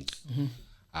bounds.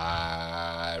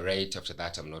 Right after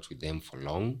that, I'm not with them for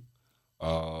long.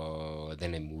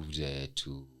 Then I moved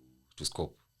to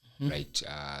Scope, right?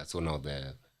 So now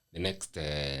the next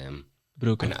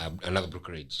Broker. another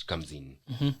brokerage comes in,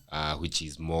 which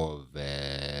is more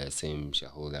of same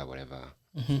shareholder, whatever,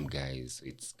 same guys. So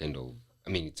it's kind of,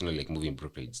 it's not like moving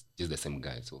brokerage, just the same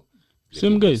guy. So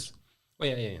Same guys. Oh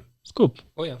yeah. Scope.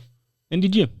 Oh yeah. And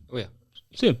EGM. Oh yeah.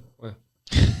 Same. Oh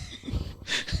yeah.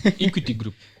 Equity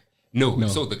Group. No.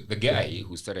 So the guy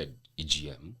who started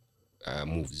EGM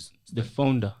moves. The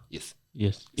founder. Yes.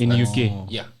 Yes. In UK.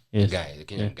 Yeah. Yes. The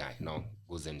Kenyan guy now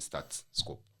goes and starts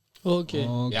Scope. Okay.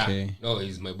 Yeah. Okay. No,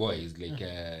 he's my boy. He's like,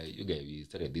 you guys, we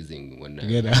started this thing when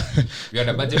Together. we had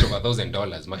a budget of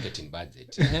 $1,000 marketing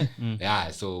budget. Yeah.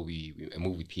 So we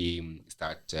move with him,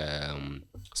 start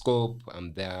Scope.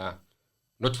 I'm there,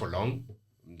 not for long.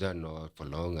 I'm there not for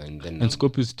long, and then And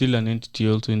Scope is still an entity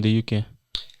also in the UK.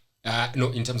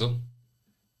 no, in terms of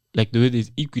Like the way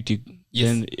there's equity, Yes.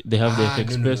 then they have the no.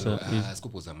 Expressa.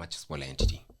 Scope was a much smaller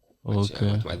entity.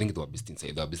 Okay. I think they were based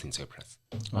in Cyprus.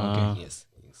 Ah, Yes.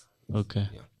 okay.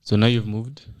 Yeah. So now you've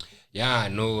moved. Yeah,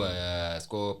 no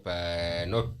Scope.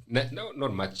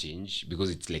 Not much change because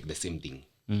it's like the same thing.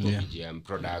 BGM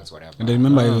products, whatever. And I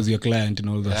remember I was your client and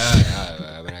all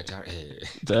that. When I tell,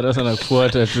 Darasa na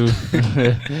kufuata tu.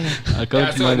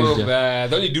 Account so manager.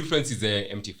 the only difference is the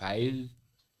MT5.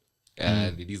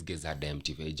 These guys had the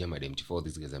MT5. Jam had MT4.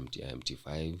 These guys had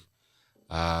MT5.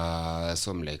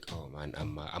 So I'm like, oh man,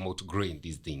 I'm outgrowing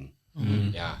this thing.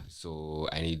 Yeah, so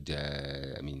I need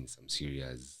some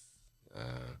serious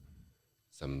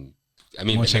More the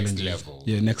next challenges. level.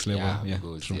 Yeah, next level. Yeah,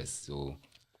 because true. yes, so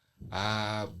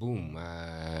boom,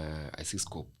 I see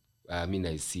Scope.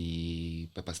 I see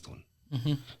Pepperstone.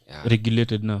 Yeah.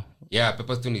 Regulated now. Yeah,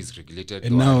 Pepperstone is regulated.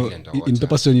 And though now I underwater. in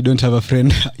Pepperstone you don't have a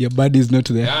friend. Your buddy is not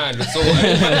there. Yeah, and so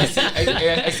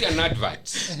I see an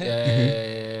advert.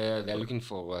 They're looking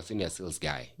for a senior sales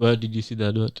guy. Where did you see that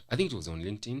advert? I think it was on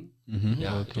LinkedIn.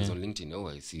 Yeah, it was on LinkedIn. Oh,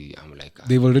 I see. I'm like,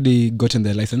 They've already gotten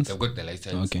their license. they've got the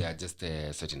license. Okay. They're just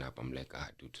setting up. I'm like,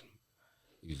 dude.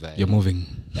 If I, You're moving.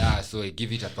 Yeah, so I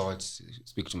give it a thought,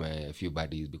 speak to my few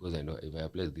buddies because I know if I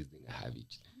apply this thing, I have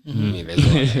it. I mean,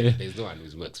 there's no one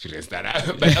who's more experienced than I.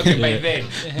 But okay, by then,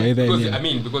 because, yeah.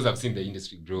 because I've seen the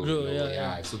industry grow.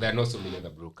 Yeah. So there are not so many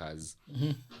other brokers.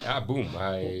 Yeah, boom.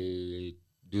 I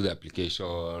do the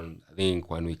application. I think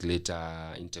 1 week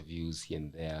later, interviews here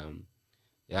and there.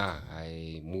 Yeah,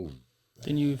 I move.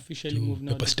 Then you officially move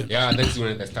now. Pepperstone. Yeah, that's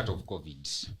when the start of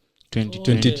COVID.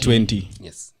 2020.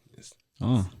 Yes.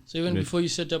 Oh. So even before you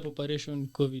set up operation,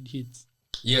 COVID hits.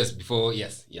 Yes, before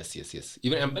yes.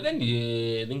 Even but then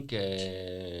I think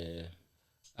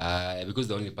because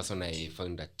the only person I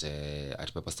found at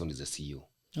Pepperstone is the CEO.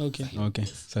 Okay. Okay.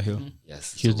 Sahil.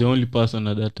 Yes, He was the only person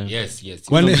at that time. yes.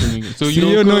 One, So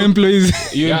you no employees.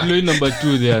 You're Yeah. employee number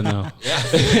 2 there now.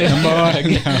 Number one. I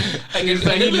can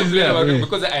explain about it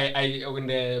because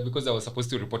because I was supposed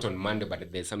to report on Monday, but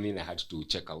there's something I had to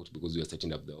check out because we were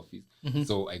setting up the office.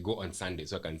 So I go on Sunday,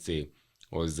 so I can say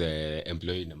I was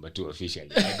employee number 2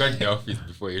 officially. I got the office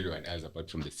before anyone else, apart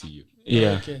from the CEO.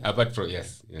 Yeah. Okay. Apart from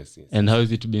yes. And how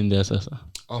is it been there, Sasa?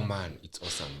 Oh man, it's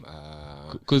awesome.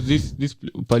 Because this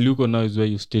Paluco now is where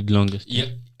you stayed longest.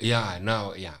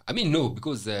 Now. I mean, no,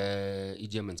 because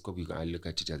EGM and Scope, you can look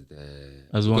at it as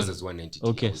As one. because as one entity.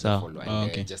 Okay, I was so- the follower,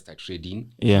 and, okay. just start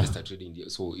trading. Yeah. So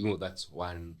that's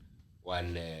one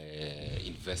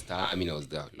investor. I mean, I was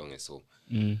there longest. So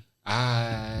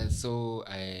so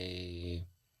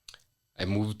I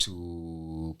moved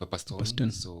to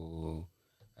Pepperstone. So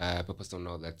Pepperstone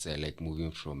now, that's like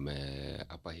moving from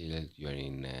Upper Hill. You're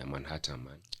in Manhattan,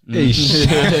 man.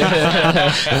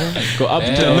 Go up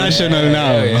International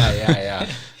now. Yeah.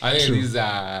 I mean, these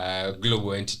are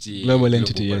global entity. Global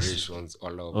entity, yes. operations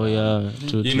all over. Oh yeah,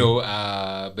 true. You know,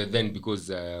 but then because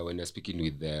when you're speaking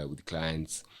with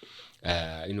clients,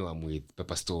 I'm with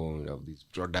Pepperstone of these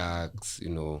products.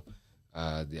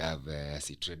 They have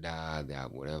C-Trader, they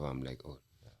have whatever. I'm like, oh,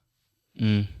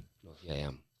 no, here I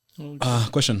am.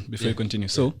 Question before you continue.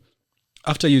 So,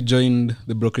 after you joined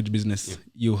the brokerage business,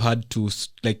 you had to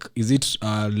is it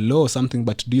law or something?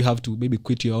 But do you have to maybe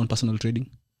quit your own personal trading?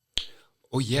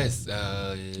 Oh yes.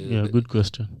 Yeah, good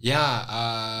question.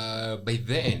 Yeah. By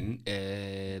then,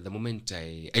 the moment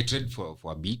I trade for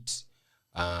a bit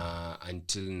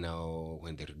until now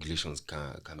when the regulations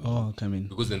come in. Oh, come in.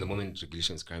 Because then the moment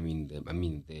regulations come in,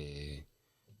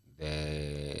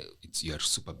 you are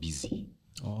super busy.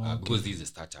 Because this is a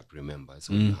startup, remember,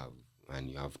 so you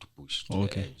have to push to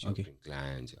the edge. You have to bring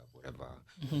clients, you have whatever.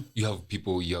 You have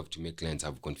people, you have to make clients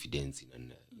have confidence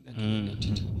in an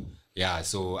entity. Yeah,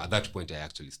 so at that point I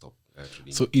actually stopped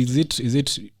trading. So is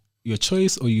it your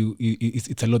choice, or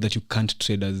it's a law that you can't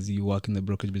trade as you work in the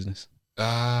brokerage business?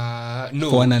 No,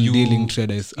 For an undealing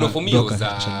trader is no, for me broker, it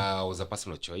actually. was a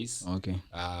personal choice. Okay.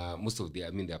 Most of they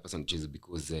are personal choices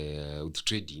because with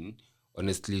trading,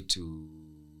 honestly, to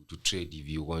trade, if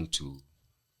you want to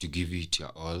give it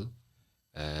your all,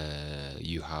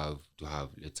 you have to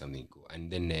let something go. And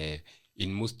then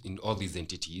in all these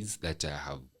entities that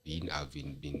I've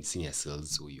been senior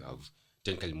sales, so you have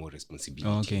technically more responsibilities.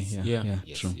 Oh, okay. Yeah.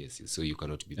 Yes, True. yes. So you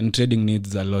cannot be. And trading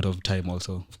needs a lot of time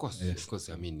also. Of course.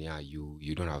 I mean,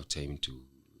 you don't have time to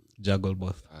Juggle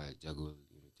both. juggle.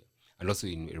 And also,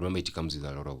 remember, it comes with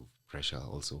a lot of pressure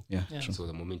also. Yeah. Yeah. True. So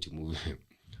the moment you move,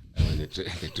 the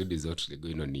trade is actually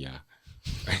going on here.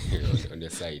 on the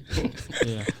side.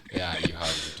 Yeah, you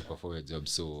have to perform your job.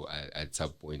 So at some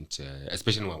point,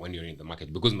 especially when you're in the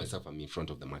market, because myself, I'm in front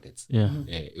of the markets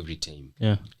every time.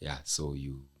 Yeah. So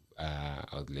I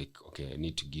was like, okay, I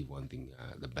need to give one thing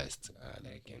the best that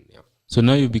I can. Yeah. So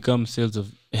now you become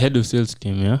head of sales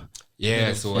team, yeah?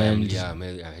 Yeah. So I'm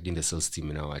heading the sales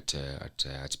team now at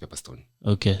Pepperstone.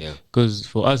 Okay. Yeah. Because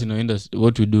for us in our industry,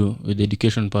 what we do with the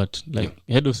education part, like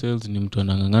head of sales ni mtu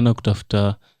anang'ang'ana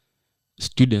kutafuta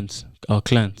students, our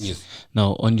clients. Yes.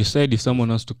 Now, on your side, if someone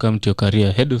wants to come to your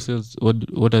career, head of sales,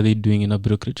 what are they doing in a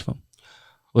brokerage firm?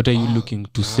 What are you looking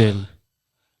to sell?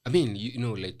 I mean, you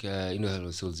know, like head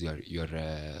of sales, you're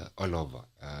all over.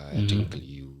 Technically,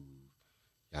 you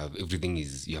have everything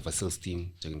is you have a sales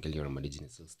team. Technically, you're managing a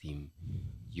sales team.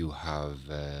 You have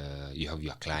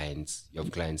your clients. You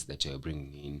have clients that you're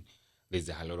bringing in. There's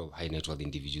a lot of high net worth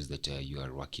individuals that you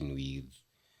are working with.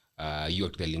 You are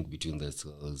the link between the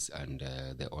sales and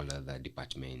the all other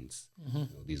departments. You know,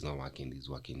 this is not working, this is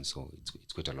working. So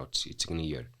it's quite a lot. It's only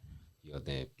you're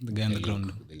the guy on the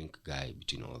ground. The link guy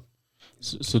between all.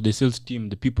 So the sales team,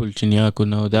 the people chini yako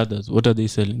now, the others, what are they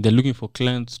selling? They're looking for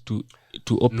clients to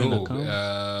open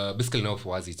accounts? Basically now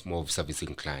for us it's more of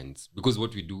servicing clients, because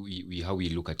what we do, we how we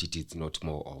look at it, it's not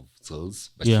more of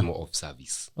sales, but it's more of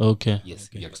service. Okay. Yes,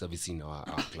 we are servicing our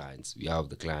clients. We have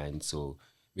the clients, so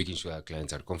making sure our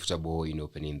clients are comfortable in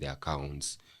opening their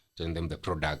accounts, telling them the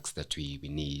products that we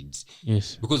need.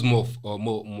 Yes. Because more,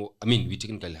 I mean, we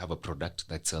technically have a product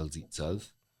that sells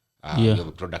itself. We have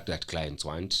a product that clients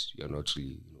want. You're not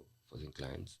really, forcing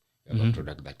clients. We have a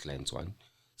product that clients want.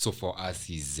 So for us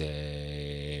is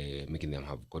making them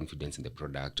have confidence in the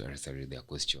product, answering their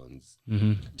questions,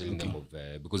 telling them of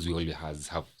because we always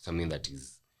have something that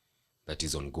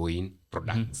is ongoing,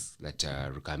 products that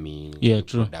are coming,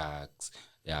 true. products.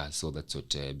 Yeah, so that's what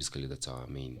basically that's our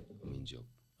main job.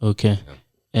 Okay. Yeah.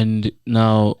 And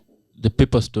now the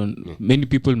Pepperstone, many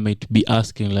people might be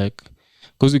asking, like,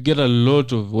 because we get a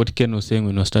lot of what Ken was saying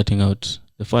when we were starting out.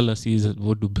 The fallacies,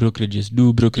 what do brokerages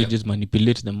do? Brokerages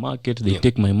manipulate the market. They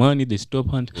take my money. They stop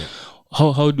hunt. Yeah.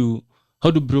 How do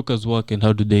brokers work, and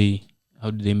how do they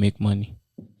make money?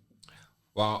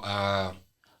 Well,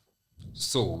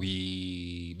 so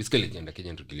we basically under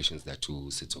Kenyan regulations there are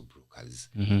two sets of brokers.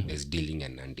 There's dealing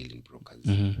and non-dealing brokers.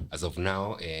 As of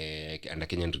now, under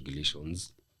Kenyan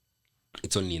regulations,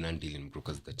 it's only non-dealing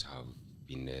brokers that have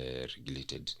been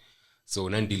regulated. So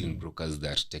non-dealing brokers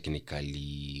that are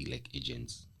technically like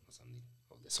agents or something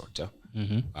of the sort.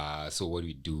 So what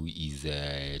we do is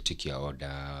take your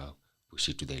order, push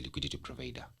it to the liquidity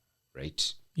provider,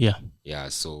 right? Yeah,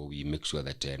 so we make sure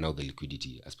that now the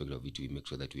liquidity aspect of it, we make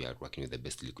sure that we are working with the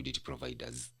best liquidity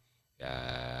providers,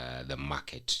 the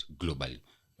market globally.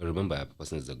 Now remember,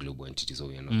 Pepperstone is a global entity, so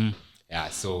we are not. Yeah,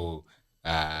 so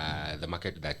the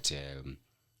market that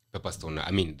Pepperstone,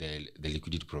 I mean the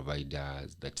liquidity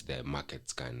providers that the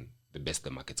markets can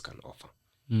offer.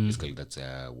 Basically, that's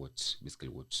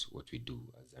what we do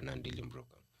as a non-dealing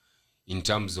broker. In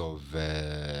terms of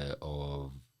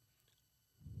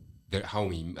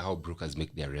how brokers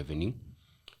make their revenue,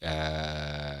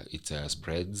 it's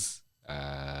spreads,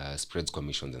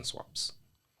 commissions, and swaps.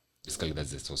 Basically,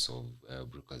 that's the source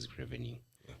of brokers' revenue.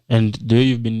 Yeah. And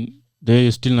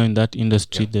you're still now in that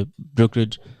industry, the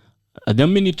brokerage. Are there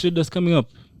many traders coming up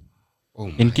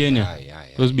in Kenya?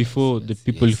 Because before the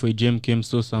people for EGM came,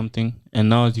 saw something, and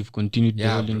now as you've continued the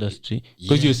whole industry,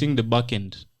 because you're seeing the back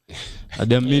end. Are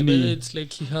there many? But it's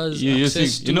like he has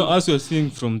access seeing, to as you're seeing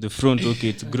from the front, okay,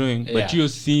 it's growing, but you're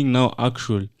seeing now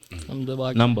actual from the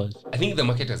back. numbers. I think the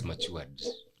market has matured.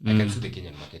 I can see the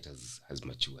Kenyan market has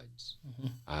matured.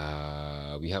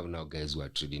 We have now guys who are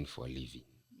trading for a living.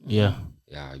 Yeah,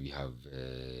 we have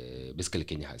basically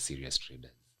Kenya has serious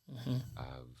traders.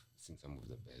 I've seen some of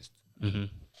the best,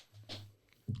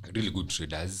 really good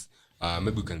traders.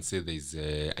 Maybe we can say there's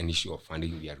an issue of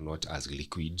funding. We are not as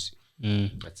liquid.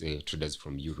 Let's say traders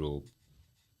from Europe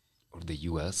or the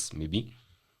US, maybe.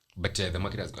 But the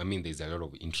market has, there's a lot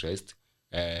of interest.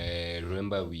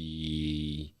 Remember,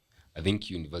 I think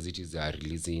universities are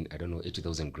releasing,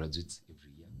 80,000 graduates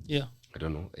every year. Yeah. I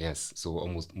don't know. Yes. So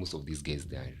most of these guys,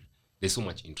 there's so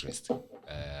much interest,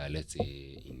 let's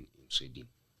say, in trading.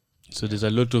 so there's a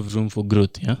lot of room for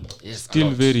growth. Yeah, Yes. still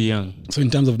very young. So in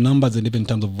terms of numbers and even in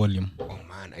terms of volume. Oh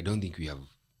man, I don't think we have.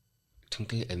 I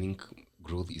think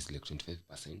growth is like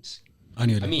 25%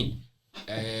 Annually.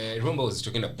 Remember I was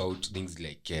talking about things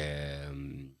like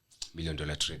 $1 million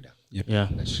trader. Yeah.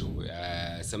 That show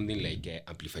something like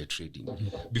amplified trading.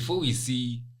 Before we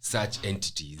see such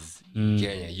entities in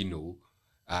Kenya,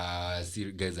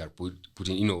 guys are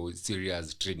putting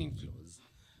serious trading flows.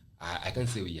 I can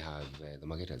say we have the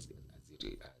market has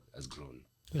grown.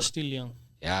 We're still young.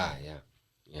 Yeah.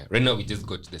 Right now we just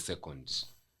got the second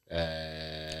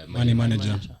Money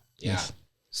manager. Yeah.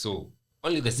 So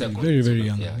only the second. Very, very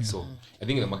young. Yeah. So I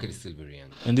think the market is still very young.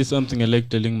 And this is something I like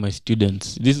telling my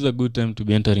students. This is a good time to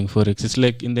be entering Forex. It's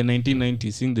like in the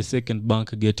 1990s, seeing the second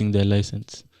bank getting their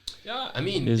license. Yeah, I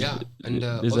mean, There's, and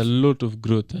there's a lot of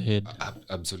growth ahead.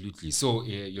 absolutely. So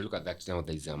you look at that now.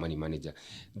 There's a money manager.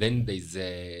 Then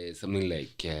there's something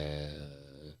like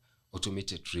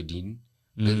automated trading.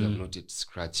 Guys have not yet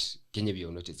scratched. Kenya, we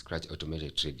have not yet scratched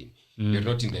automated trading. We're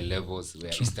not in the levels where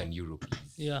Eastern Europe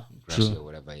is. Yeah. Russia or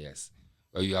whatever. Yes.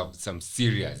 Well, you have some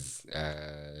serious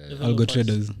Algo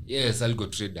traders. yes,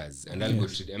 algo traders and algo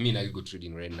trading. I mean, algo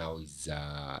trading right now is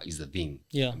a thing.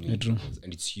 Yeah. I mean,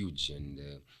 and it's huge and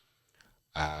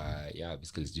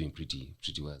basically it's doing pretty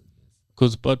well.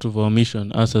 Because part of our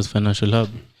mission, us as Financial Hub,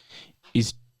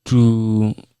 is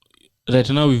to. Right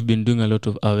now, we've been doing a lot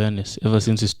of awareness ever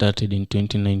since we started in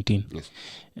 2019,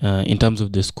 in terms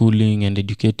of the schooling and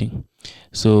educating.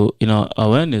 So, in our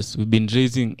awareness, we've been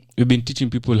teaching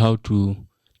people how to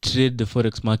trade the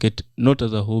forex market, not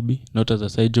as a hobby, not as a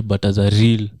side job, but as a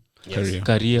real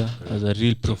career, as a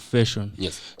real profession.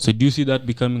 Yes. So, do you see that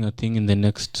becoming a thing in the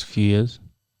next few years?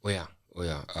 Oh yeah.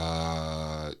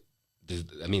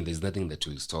 There's nothing that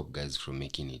will stop guys from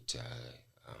making it a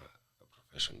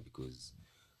profession because.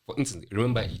 For instance,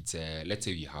 remember it's let's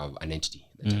say you have an entity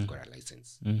that has got a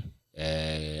license.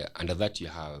 Under that you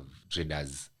have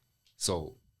traders.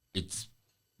 So it's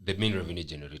the main revenue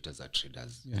generators are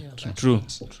traders. True.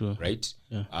 Right?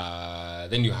 Yeah.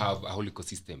 Then you have a whole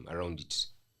ecosystem around it.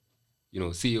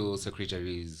 CEOs,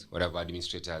 secretaries, whatever,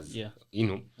 administrators. Yeah.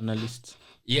 Analysts.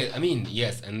 Yeah, I mean,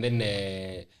 yes. And then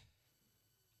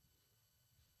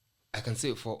I can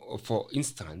say for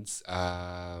instance,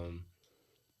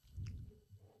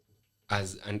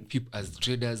 as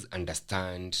traders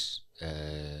understand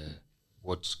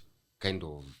what kind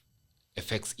of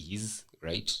FX is,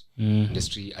 right?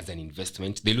 Industry as an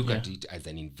investment. They look at it as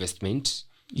an investment.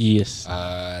 Yes.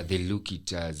 They look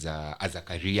it as a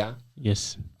career.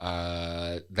 Yes.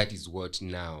 That is what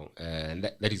now, and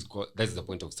that is the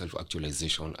point of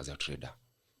self-actualization as a trader.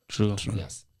 True.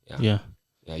 Yes. Yeah.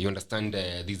 You understand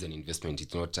this is an investment.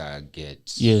 It's not a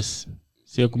get. Yes.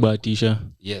 Sio kubahatisha.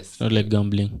 Yes. Not like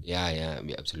gambling. Yeah,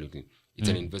 absolutely. It's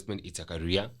an investment. It's a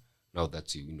career. Now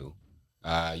that you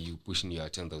pushing your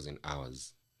 10,000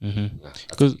 hours.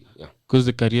 Because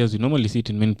the careers, you normally see it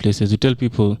in many places. You tell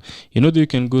people, that you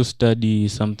can go study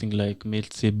something like,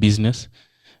 let's say, business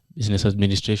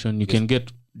administration. You can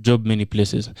get job many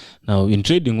places. Now, in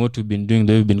trading, what we've been doing,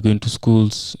 we've been going to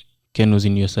schools. Ken was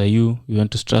in USIU. We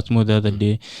went to Strathmore the other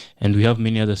day, and we have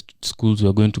many other schools we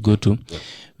are going to go to. Yeah.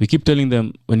 We keep telling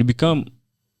them, when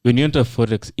you enter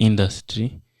forex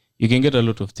industry, you can get a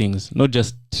lot of things, not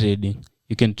just trading.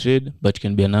 You can trade, but you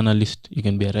can be an analyst, you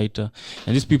can be a writer.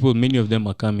 And these people, many of them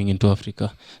are coming into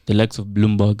Africa, the likes of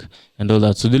Bloomberg and all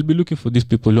that. So they'll be looking for these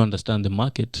people who understand the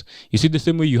market. You see, the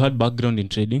same way you had background in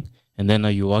trading, and then now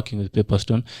you're working with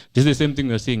Paperstone. This is the same thing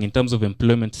we're seeing in terms of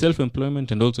employment,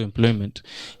 self-employment and also employment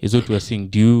is what we're seeing.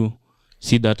 Do you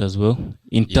see that as well?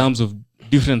 In terms of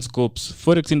different scopes,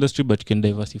 forex industry, but you can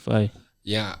diversify.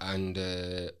 Yeah, and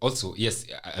also, yes,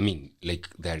 I mean, like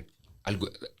that I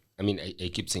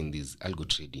keep saying this, algo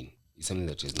trading is something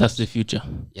that is that's the future.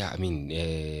 Yeah, I mean,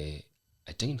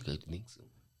 I technically think so.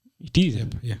 It is.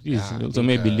 Yep, yeah. It is. Yeah, also,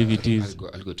 maybe believe it is.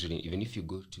 Algo trading, even if you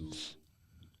go to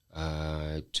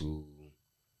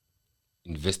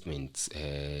investment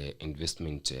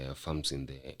firms in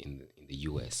the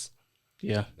US.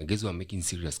 Yeah. The guys who are making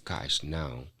serious cash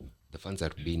now, the funds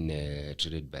are being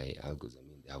traded by algos. I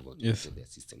mean, they have automated their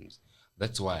systems.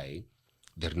 That's why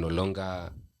they're no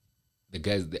longer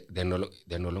they're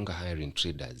no longer hiring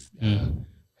traders. They're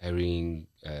hiring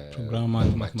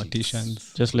programmers,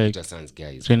 mathematicians, just like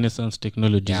guys. Renaissance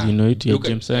Technologies. Yeah. You know it.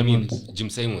 Jim Simons. Jim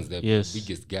Simons, the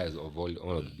biggest guys of all,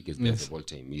 one of the biggest guys of all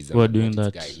time. He's who are doing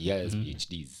that. Guy. He has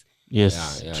PhDs.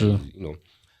 Yes, true.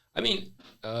 I mean,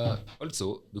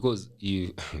 also because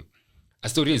a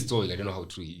story is told. I don't know how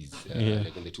true it is.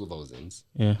 Like in the 2000s,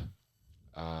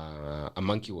 a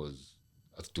monkey was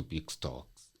asked to pick stocks.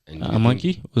 And a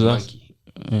monkey was asked.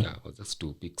 Was asked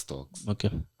to pick stocks. Okay.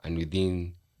 And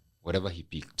within whatever he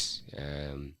picked,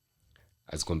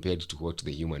 as compared to what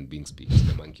the human beings picked,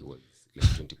 the monkey was like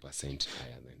 20%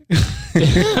 higher than.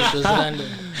 It was random.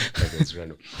 That was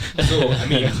random. So I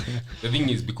mean, the thing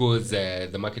is because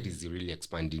the market is really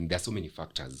expanding. There are so many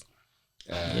factors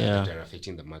that are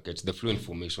affecting the market. The flow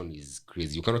information is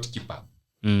crazy. You cannot keep up.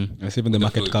 Yes, even the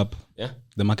market cap. Yeah.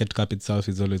 The market cap itself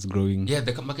is always growing. Yeah,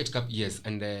 the market cap, yes,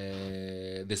 and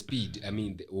the speed. I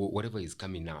mean, whatever is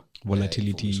coming up.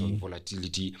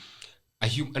 Volatility. A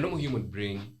normal human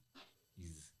brain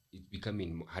is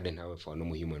becoming hard and harder for a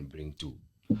normal human brain to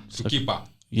keep up.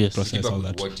 Yes, process to keep up all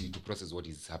with that. to process what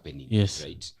is happening. Yes,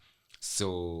 right.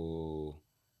 So,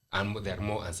 and there are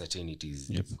more uncertainties.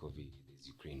 Yep. There's COVID, there's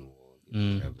Ukraine war,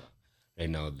 there's whatever. right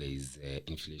now there is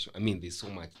inflation. I mean, there's so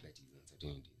much that is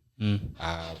uncertainty.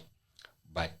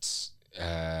 But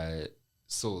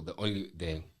so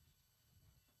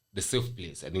the safe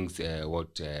place, I think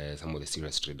what some of the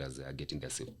serious traders are getting their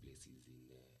safe place is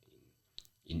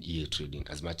in EA trading,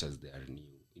 as much as they are new.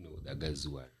 You know, the guys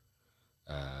who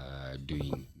are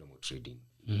doing normal trading.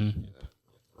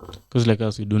 Because like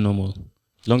us, we do normal.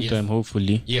 Long time,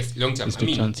 hopefully. Yes, long time. Is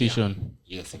to transition.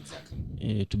 Yes,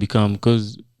 exactly. To become,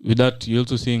 because with that, you're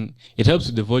also seeing it helps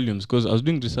with the volumes. Because I was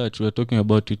doing research, we were talking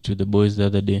about it to the boys the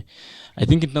other day. I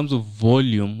think in terms of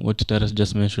volume, what Taras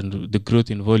just mentioned, the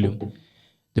growth in volume,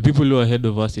 the people who are ahead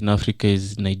of us in Africa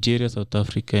is Nigeria, South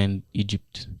Africa, and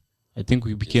Egypt. I think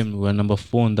we were number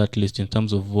 4 on that list in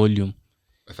terms of volume.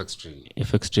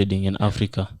 FX trading in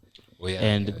Africa. Oh, yeah,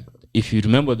 and if you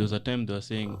remember, there was a time they were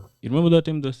saying,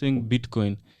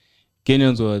 Bitcoin,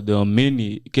 Kenyans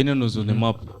was on the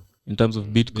map in terms of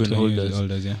Bitcoin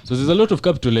holders. Yeah. So there's a lot of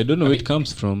capital. I don't know where it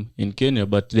comes from in Kenya,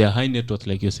 but they are high net worth,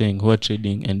 like you're saying, who are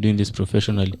trading and doing this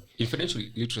professionally. In financial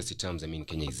literacy terms, I mean,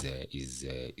 Kenya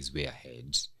is way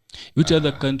ahead. Which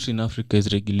other country in Africa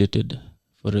is regulated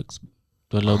forex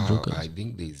to allow brokers? I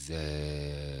think there's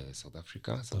South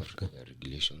Africa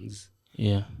regulations.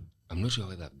 Yeah. I'm not sure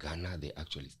whether Ghana they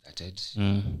actually started.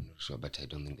 I'm not sure, but I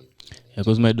don't think they. Yeah,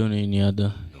 because I don't know any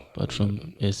other apart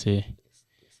from SA. Yes.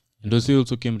 And SA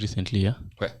also came recently, yeah?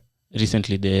 Where?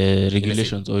 Recently, the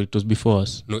regulations, or it was before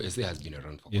us? No, SA has been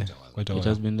around for quite a while. It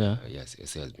has been there? Yes,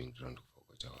 SA has been around for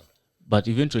quite a while. But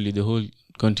eventually, the whole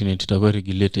continent will be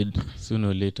regulated sooner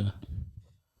or later.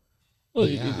 Oh,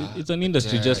 yeah, it's an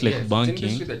industry just like banking. It's an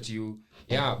industry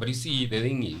that but you see, the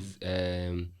thing is,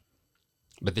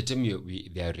 but the time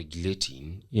they are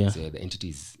regulating, the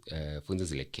entities, for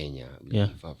instance, like Kenya,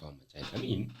 far much. I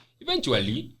mean,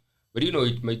 eventually, but you know,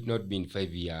 it might not be in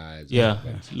 5 years. Yeah,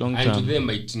 it's long term. And to them,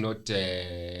 might not.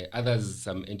 Others,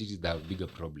 some entities that have bigger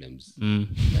problems than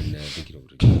thinking of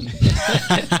regulating.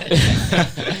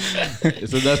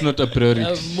 So that's not a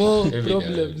priority. More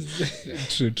problems.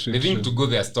 True. They think to go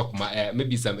their stock market.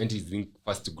 Maybe some entities think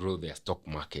first to grow their stock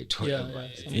market.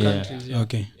 Countries,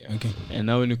 Okay. And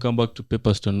now when you come back to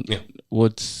Paperstone,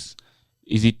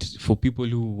 is it for people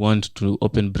who want to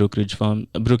open brokerage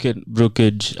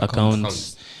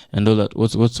accounts and all that?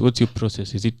 What's your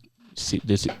process? Is it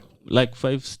there's like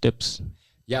 5 steps?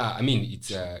 Yeah, I mean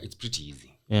it's pretty easy.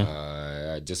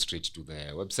 Just straight to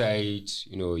the website.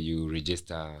 You know, you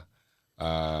register.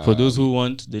 For those who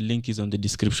want, the link is on the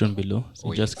description below.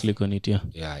 So just click on it. Yeah.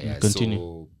 Continue.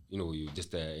 So you know, you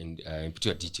just input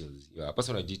your details, your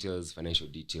personal details, financial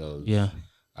details. Yeah.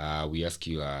 We ask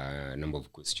you a number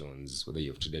of questions, whether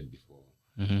you've traded before.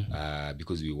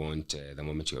 Because we want the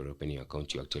moment you're opening your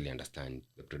account, you actually understand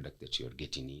the product that you're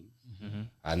getting in.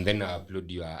 And then upload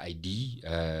your ID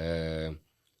and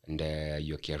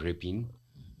your KRA PIN.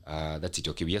 That's it.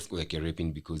 Okay, we ask for your KRA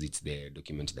PIN because it's the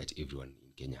document that everyone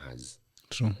in Kenya has.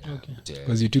 True. Okay.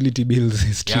 Because utility bills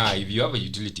is tricky. Yeah, if you have a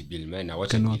utility bill, man, I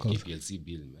watch a PLC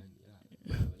bill, man.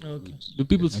 Okay. Do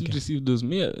people still receive those?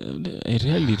 I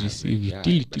rarely receive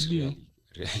utility bill.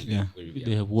 Yeah.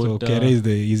 They have water. So KRA is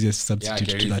the easiest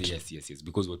substitute to that. Yes.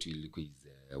 Because what we look is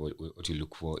what we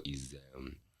look for is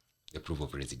the proof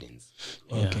of residence.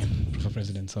 Okay. Proof of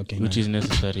residence. Okay. Which is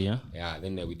necessary, yeah. Yeah.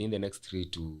 Then within the next 2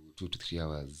 to 3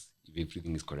 hours, if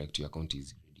everything is correct, your account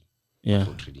is ready. Yeah.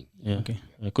 For trading. Yeah. Okay.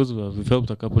 Because we've helped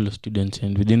a couple of students,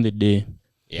 and within the day,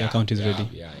 the account is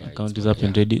ready. Account is up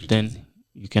and ready. Then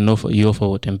you offer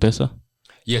what, M-Pesa?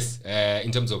 Yes.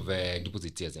 In terms of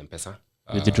deposits, yes, M-Pesa.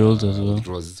 Withdrawals as well.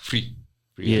 Withdrawals free.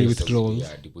 Yes. Withdrawals.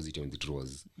 Yeah, deposit and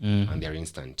withdrawals, and they're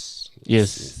instant.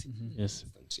 Yes.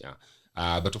 Instant, yeah.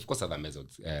 But of course, other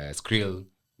methods: Skrill,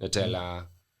 Nutella,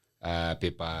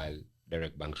 PayPal,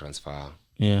 direct bank transfer.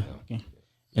 Yeah. Okay.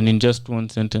 And in just one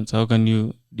sentence, how can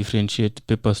you differentiate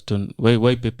Paperstone?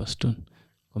 Why Paperstone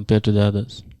compared to the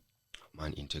others?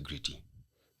 Man, integrity.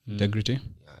 Integrity.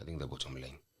 Yeah, I think the bottom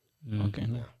line. Okay.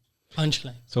 Yeah.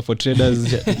 Punchline. So for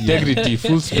traders, integrity,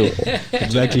 full stop.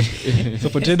 Exactly. So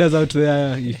for traders out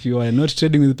there, if you are not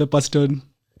trading with Paperstone,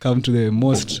 come to the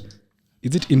most.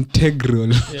 Is it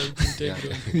integral?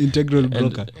 Integral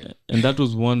broker. And that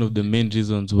was one of the main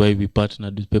reasons why we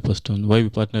partnered with Paperstone, why we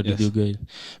partnered with you guys.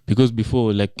 Because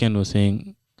before, like Ken was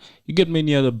saying, you get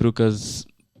many other brokers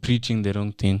preaching the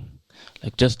wrong thing.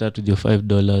 Like, just start with your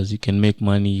 $5, you can make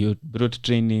money. You brought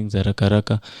trainings,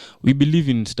 haraka. We believe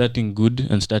in starting good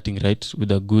and starting right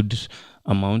with a good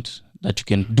amount that you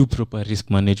can do proper risk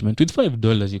management. With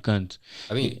 $5, you can't.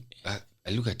 I mean,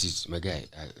 I look at it, my guy,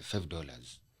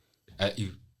 $5.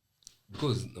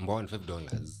 because number one,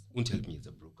 $5 won't help me as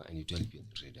a broker, and it will help you as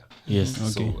a trader. Yes.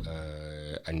 So,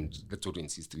 and that's what we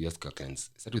insist. We ask our clients,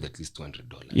 start with at least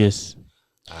 $200. Yes.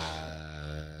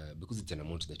 Because it's an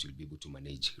amount that you'll be able to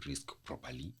manage risk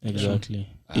properly. Exactly.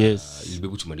 Yes. You'll be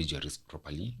able to manage your risk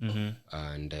properly.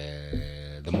 And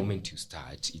the moment you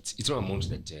start, it's not an amount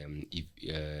that if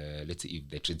let's say if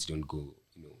the trades don't go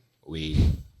away,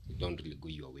 they don't really go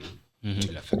your way, it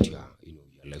will affect your your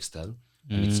lifestyle.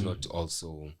 And it's not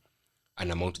also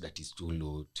an amount that is too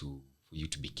low for you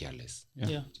to be careless.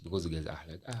 Yeah. Because you guys are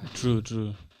like,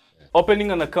 True.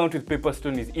 Opening an account with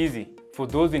Paperstone is easy. For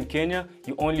those in Kenya,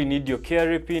 you only need your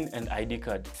KRA PIN and ID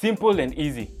card. Simple and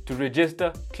easy. To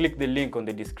register, click the link on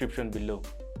the description below.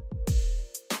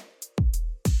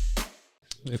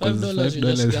 $5, you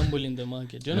just gamble in the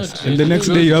market. You're not. And the next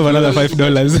day you have another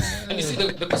 $5. And you see,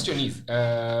 the question is,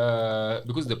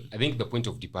 because I think the point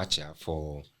of departure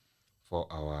for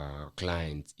our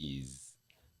clients is,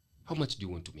 how much do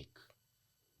you want to make?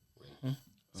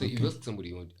 So if you ask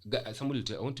somebody will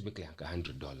tell, I want to make like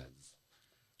 $100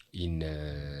 in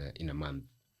a month.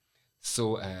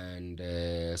 So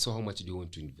so how much do you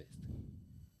want to invest?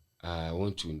 I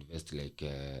want to invest like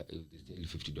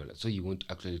 $50. So you want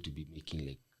actually to be making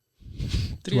like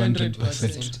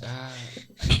 300%.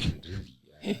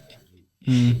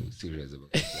 Really serious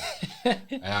about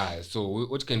that. So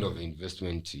what kind of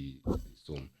investment?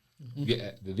 So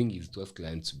the thing is to ask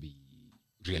clients to be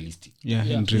realistic.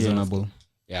 And reasonable.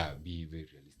 Be very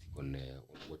realistic on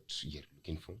what you're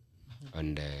looking for,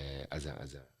 and as an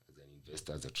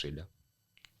investor, as a trader,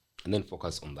 and then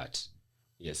focus on that.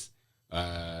 Yes,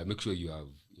 make sure you have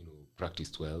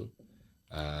practiced well.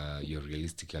 You're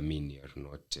realistic. I mean, you're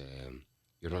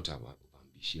not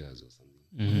ambitious or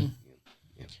something.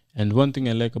 And one thing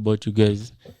I like about you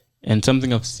guys, and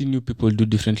something I've seen you people do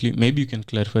differently, maybe you can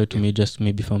clarify to me, just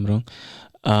maybe if I'm wrong.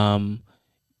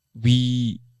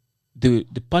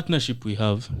 The partnership we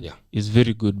have is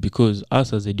very good, because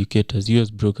us as educators, you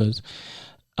as brokers,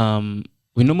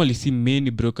 we normally see many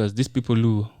brokers, these people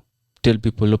who tell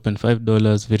people open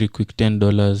 $5, very quick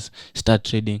 $10, start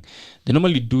trading. They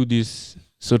normally do this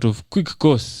sort of quick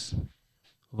course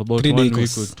of about 1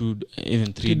 week or 2,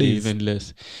 even 3 days, even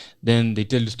less. Then they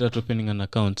tell you start opening an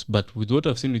account. But with what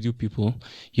I've seen with you people,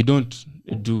 you don't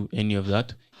do any of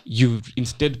that. You've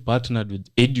instead partnered with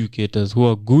educators who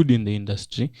are good in the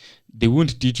industry. They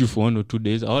won't teach you for 1 or 2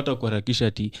 days. Hawatakuharakisha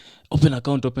ati open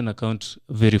account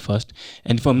very fast.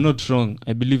 And if I'm not wrong,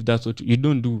 I believe that's what you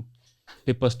don't do.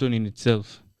 Paperstone in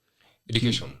itself,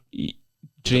 Education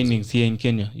trainings here in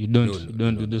Kenya, you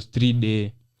don't do those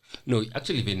 3-day. No,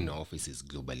 actually, even in our offices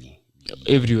globally,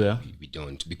 everywhere we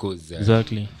don't, because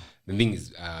exactly. The thing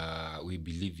is, we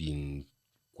believe in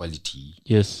quality.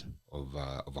 Yes.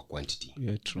 Over quantity.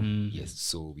 Yeah, true. Yes,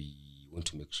 so we want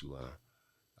to make sure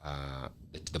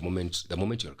that the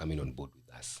moment you're coming on board with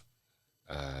us,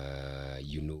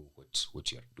 you know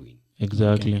what you're doing.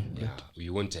 Exactly. Yeah, we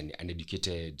want an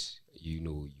educated.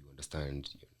 You understand.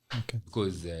 Okay.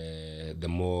 Because the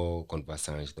more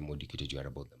conversant, the more educated you are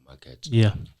about the market,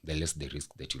 the less the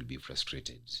risk that you'll be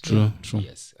frustrated. True.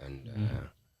 Yes, and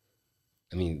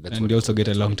I mean that's. And you also get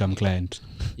a long-term client.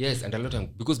 Yes, and a lot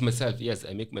of, because myself, yes,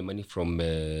 I make my money from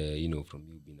from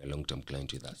you being a long-term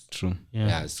client with us. True.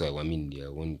 Yeah. So I mean, I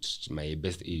want my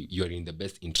best. You are in the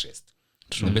best interest.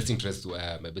 True. The best interest.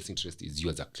 My best interest is you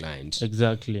as a client.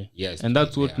 Exactly. Yes, and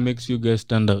that's what makes you guys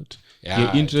stand out. Yeah,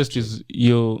 your interest is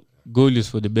your goal is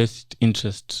for the best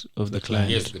interest of the client.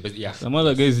 Yes, the best. Yeah. Some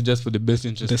other guys is just for the best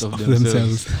interest of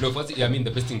themselves. No, first, I mean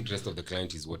the best interest of the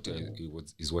client is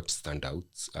what stand out.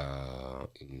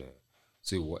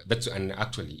 So that's, and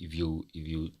actually, if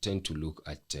you tend to look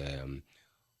at the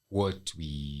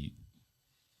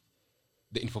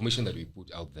information that we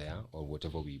put out there, or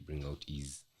whatever we bring out,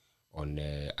 is on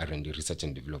R&D, research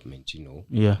and development.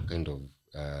 Kind of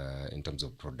in terms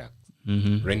of product.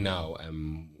 Mm-hmm. Right now,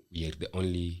 we are the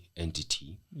only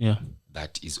entity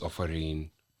that is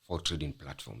offering 4 trading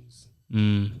platforms.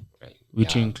 Right.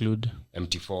 Which include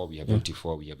MT4, we have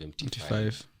MT4, we have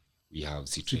MT5, we have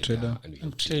C-Trader, and we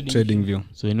have TradingView.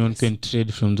 So anyone can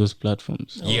trade from those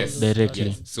platforms. Yes, directly.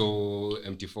 Yes. So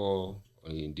MT4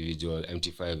 individual,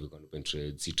 MT5 we can open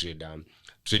trade, C-Trader,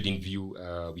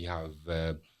 TradingView. We have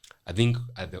I think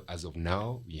as of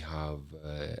now we have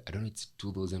I don't know, it's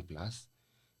 2,000 plus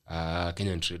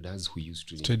Kenyan traders who use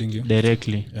TradingView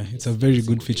directly. Yeah, it's a very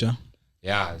good feature.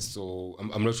 Yeah, so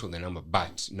I'm not sure the number,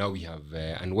 but now we have,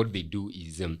 and what they do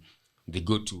is they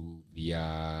go to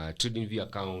their TradingView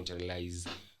account, analyze,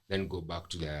 then go back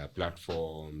to their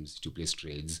platforms to place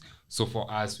trades. So for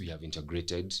us, we have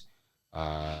integrated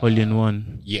all in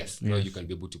one. Yes, now you can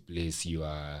be able to place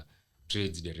your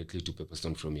trades directly to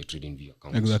Pepperstone from your TradingView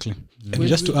account. Exactly. And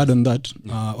just to add on that,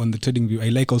 on the TradingView, I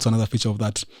like also another feature of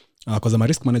that. Because I'm a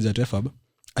risk manager at FAB,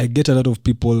 I get a lot of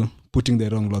people putting the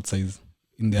wrong lot size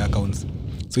in their accounts.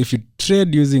 So if you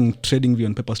trade using TradingView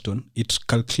on Pepperstone, it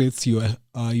calculates your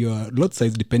lot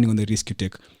size depending on the risk you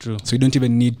take. True. So you don't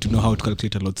even need to know how to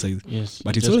calculate a lot size. Yes.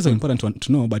 But it's always important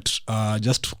to know. But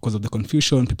just because of the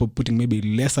confusion, people putting maybe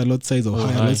lesser lot size or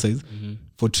higher lot size.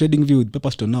 For TradingView with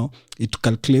Pepperstone now, it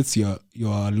calculates your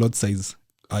lot size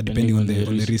depending on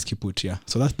the risk you put. Yeah.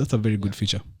 So that's a very good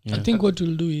feature. I think what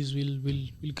we'll do is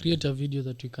we'll create a video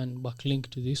that we can backlink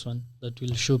to this one that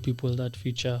will show people that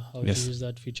feature, how to use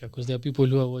that feature, because there are people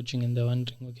who are watching and they're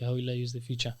wondering, okay, how will I use the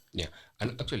feature? Yeah,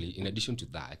 and actually, in addition to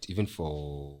that, even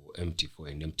for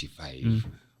MT4 and MT5,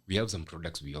 we have some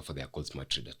products we offer. They are called Smart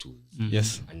Trader Tools.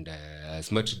 Yes. And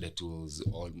Smart Trader Tools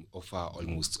offer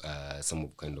almost some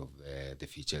of kind of the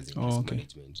features in risk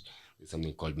management. There's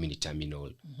something called Mini Terminal,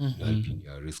 helping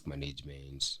your risk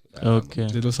management.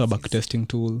 There's also a backtesting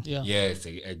tool. Yeah. Yes,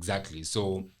 exactly.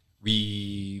 So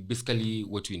we basically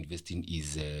what we invest in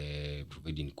is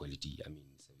providing quality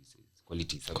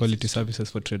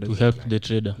services for traders. To help the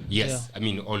trader. Yes, I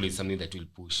mean always something that will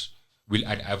push. Will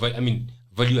add.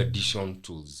 Value addition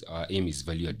tools. Our aim is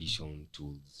value addition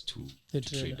tools to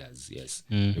traders. Yes,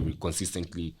 we will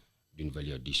consistently doing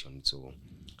value addition. So,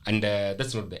 and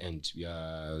that's not the end. We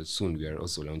are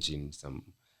also launching some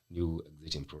new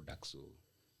exciting products. So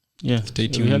yeah, stay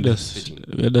tuned.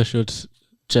 We had a short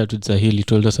chat with Sahil. He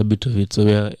told us a bit of it. So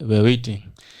we're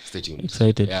waiting. Stay tuned.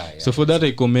 Excited. Yeah, so for that,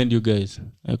 I commend you guys.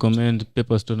 I commend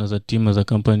Pepperstone as a team, as a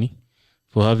company,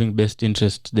 for having best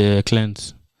interest, their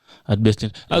clients at best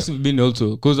interest. As we've been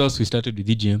also, because as we started with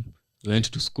EGM, we went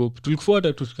to Scope. To look forward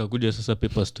to tukakuja sasa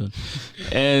Pepperstone.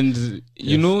 And,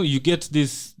 you know, you get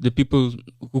the people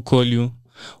who call you.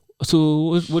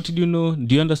 So what did you know?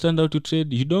 Do you understand how to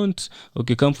trade? You don't?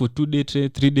 Okay, come for 2-day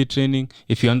 3-day training.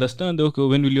 If you understand, okay,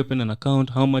 when will you open an account?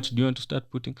 How much do you want to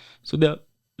start putting? So they're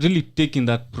really taking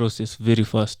that process very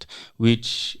fast,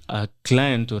 which a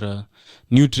client or a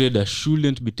new trader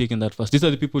shouldn't be taking that fast. These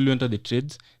are the people who enter the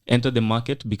trades, enter the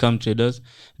market, become traders,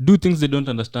 do things they don't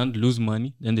understand, lose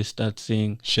money. Then they start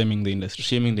saying, shaming the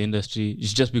industry.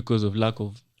 It's just because of lack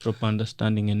of proper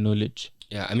understanding and knowledge.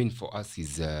 Yeah, I mean, for us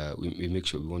is we make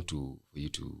sure we want for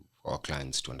our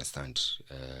clients to understand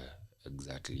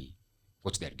exactly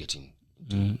what they're getting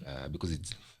into, because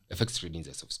FX trading is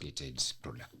a sophisticated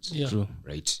product. Yeah. True.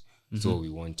 Right. So we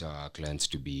want our clients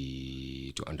to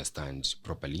understand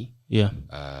properly. Yeah.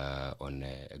 On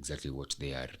exactly what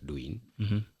they are doing.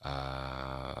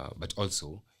 But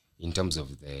also in terms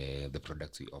of the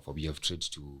products we offer, we have tried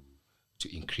to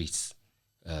increase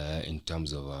in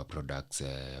terms of our products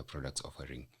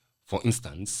offering. For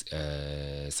instance,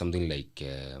 something like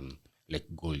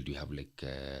gold, you have I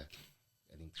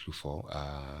think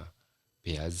 3-4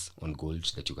 pairs on gold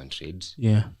that you can trade.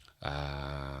 Yeah.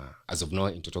 As of now,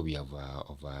 in total, we have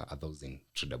over 1,000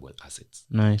 tradable assets.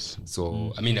 Nice.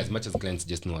 So, I mean, as much as clients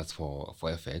just know us for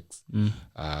FX,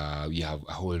 we have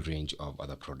a whole range of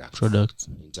other products.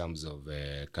 In terms of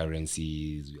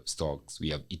currencies, we have stocks, we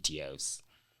have ETFs.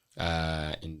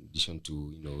 In addition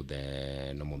to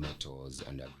the normal metals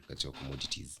and agricultural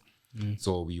commodities.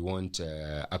 So we want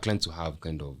our clients to have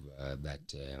kind of that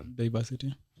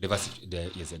diversity.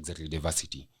 Yes, exactly,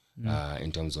 diversity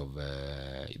in terms of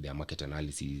their market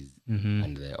analysis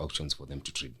and the options for them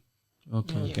to trade.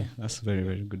 Okay, that's very,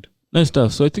 very good. Nice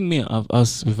stuff. So I think we've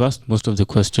asked most of the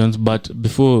questions, but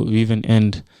before we even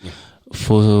end,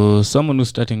 for someone who's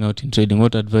starting out in trading,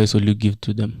 what advice will you give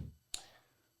to them?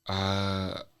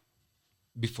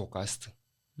 Be focused,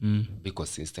 be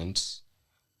consistent.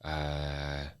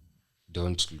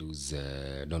 Don't lose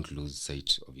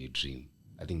sight of your dream.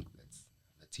 I think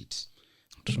that's it.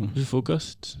 True. Be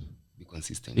focused, be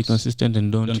consistent,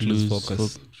 and don't lose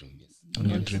focus.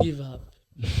 Don't give up.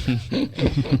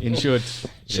 In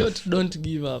short, don't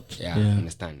give up. Yeah,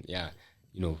 understand. Yeah,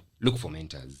 look for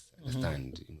mentors.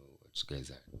 Understand, what you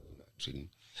guys are trading.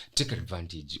 Take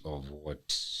advantage of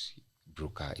what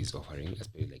broker is offering,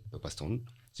 especially like Pepperstone.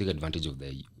 Take advantage of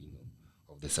the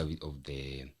of the service, of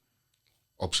the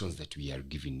options that we are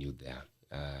giving you there.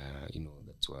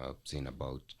 That's what I'm saying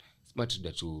about Smart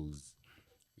Trader Tools.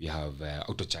 We have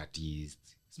Auto Chartist,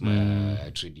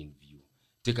 Smart Trading View.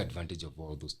 Take advantage of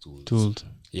all those tools.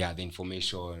 Yeah, the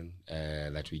information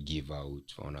that we give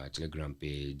out on our Telegram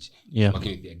page. Yeah,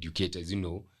 working with the educators.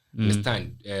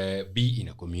 Understand. Be in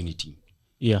a community.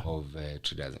 Yeah. Of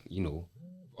traders.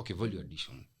 Okay, value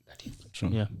addition. That is true.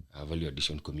 Yeah. Value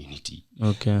addition community.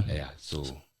 Okay. Yeah. So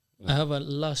I have a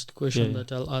last question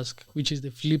that I'll ask, which is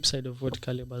the flip side of what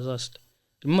Caleb has asked.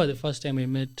 remember the first time I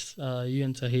met you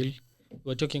and Sahil, we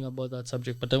were talking about that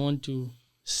subject, but I want to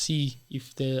see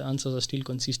if the answers are still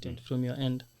consistent from your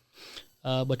end.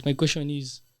 But my question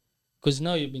is, because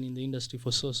now you've been in the industry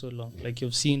for so long, like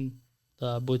you've seen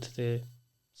both the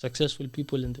successful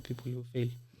people and the people who fail.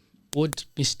 What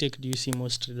mistake do you see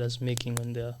most traders making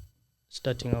when they're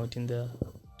starting out in their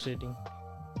trading?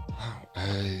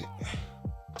 I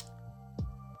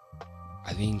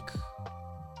think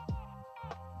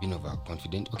being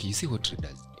overconfident. Okay, you see what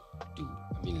traders do.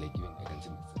 I mean, like even I can say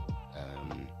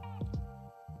myself.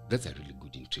 That's a really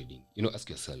good in trading. Ask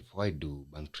yourself, why do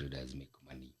bank traders make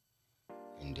money,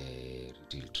 and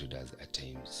retail traders at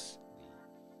times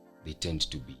they tend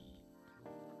to be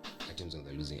at times on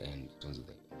the losing end, at times on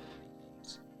the winning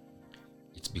end.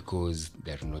 It's because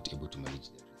they're not able to manage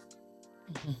their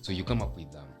risk. So you come up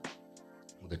with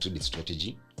a trading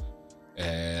strategy.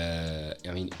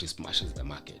 I mean, it smashes the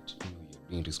market. You're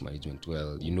doing risk management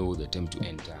well. The time to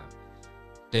enter,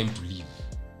 time to leave.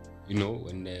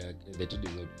 When the trade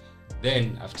is not.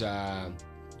 Then after,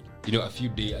 a few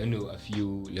days,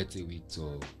 let's say weeks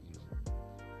or,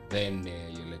 then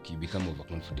you become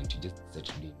overconfident. You just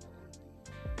start doing.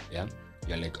 Yeah,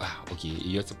 you're like, okay,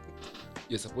 you're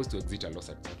supposed to exit a loss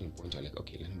at a certain point. You're like,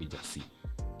 okay, let me just see.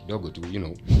 Kidogo to,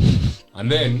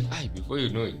 and then before you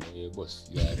know it, boss,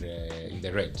 you are in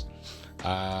the red.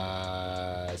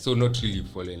 So not really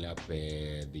following up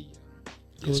the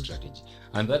strategy,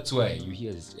 and that's why you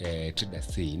hear traders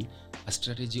saying a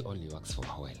strategy only works for a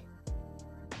while.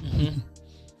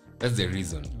 That's the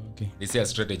reason. Okay. They say a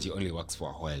strategy only works for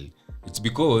a while. It's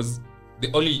because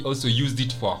they only also used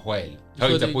it for a while. How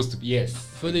it's supposed to be? Yes.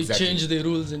 Before they change the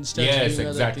rules and start doing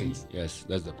other things. Yes,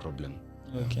 that's the problem.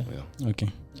 Okay. Okay.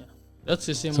 Yeah. That's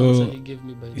the same So, answer he gave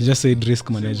me by the He just said risk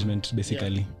management,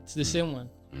 basically. Yeah, it's the same one.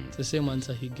 It's the same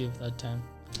answer he gave that time.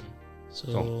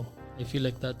 So I feel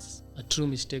like that's a true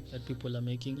mistake that people are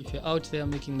making. If you're out there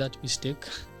making that mistake,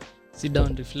 sit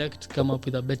down, reflect, come up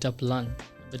with a better plan.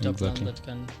 Plan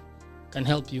that can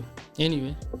help you.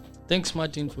 Anyway, thanks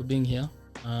Martin for being here.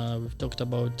 We've talked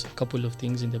about a couple of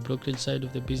things in the brokerage side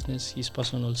of the business, his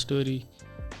personal story,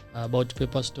 about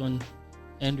Pepperstone,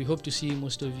 and we hope to see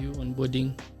most of you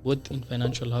onboarding both in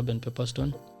Financial Hub and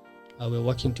Pepperstone. We're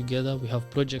working together. We have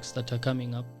projects that are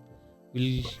coming up.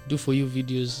 We'll do for you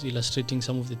videos illustrating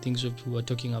some of the things that we were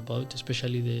talking about,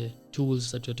 especially the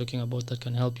tools that we're talking about that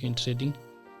can help you in trading.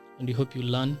 And we hope you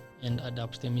learn and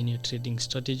adapt them in your trading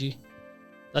strategy.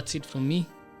 That's it from me.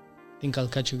 I think I'll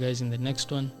catch you guys in the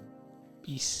next one.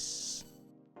 Peace.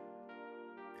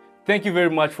 Thank you very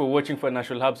much for watching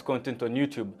Financial Hub's content on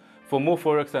YouTube. For more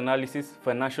Forex analysis,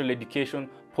 financial education,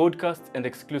 podcasts, and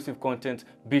exclusive content,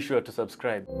 be sure to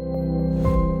subscribe.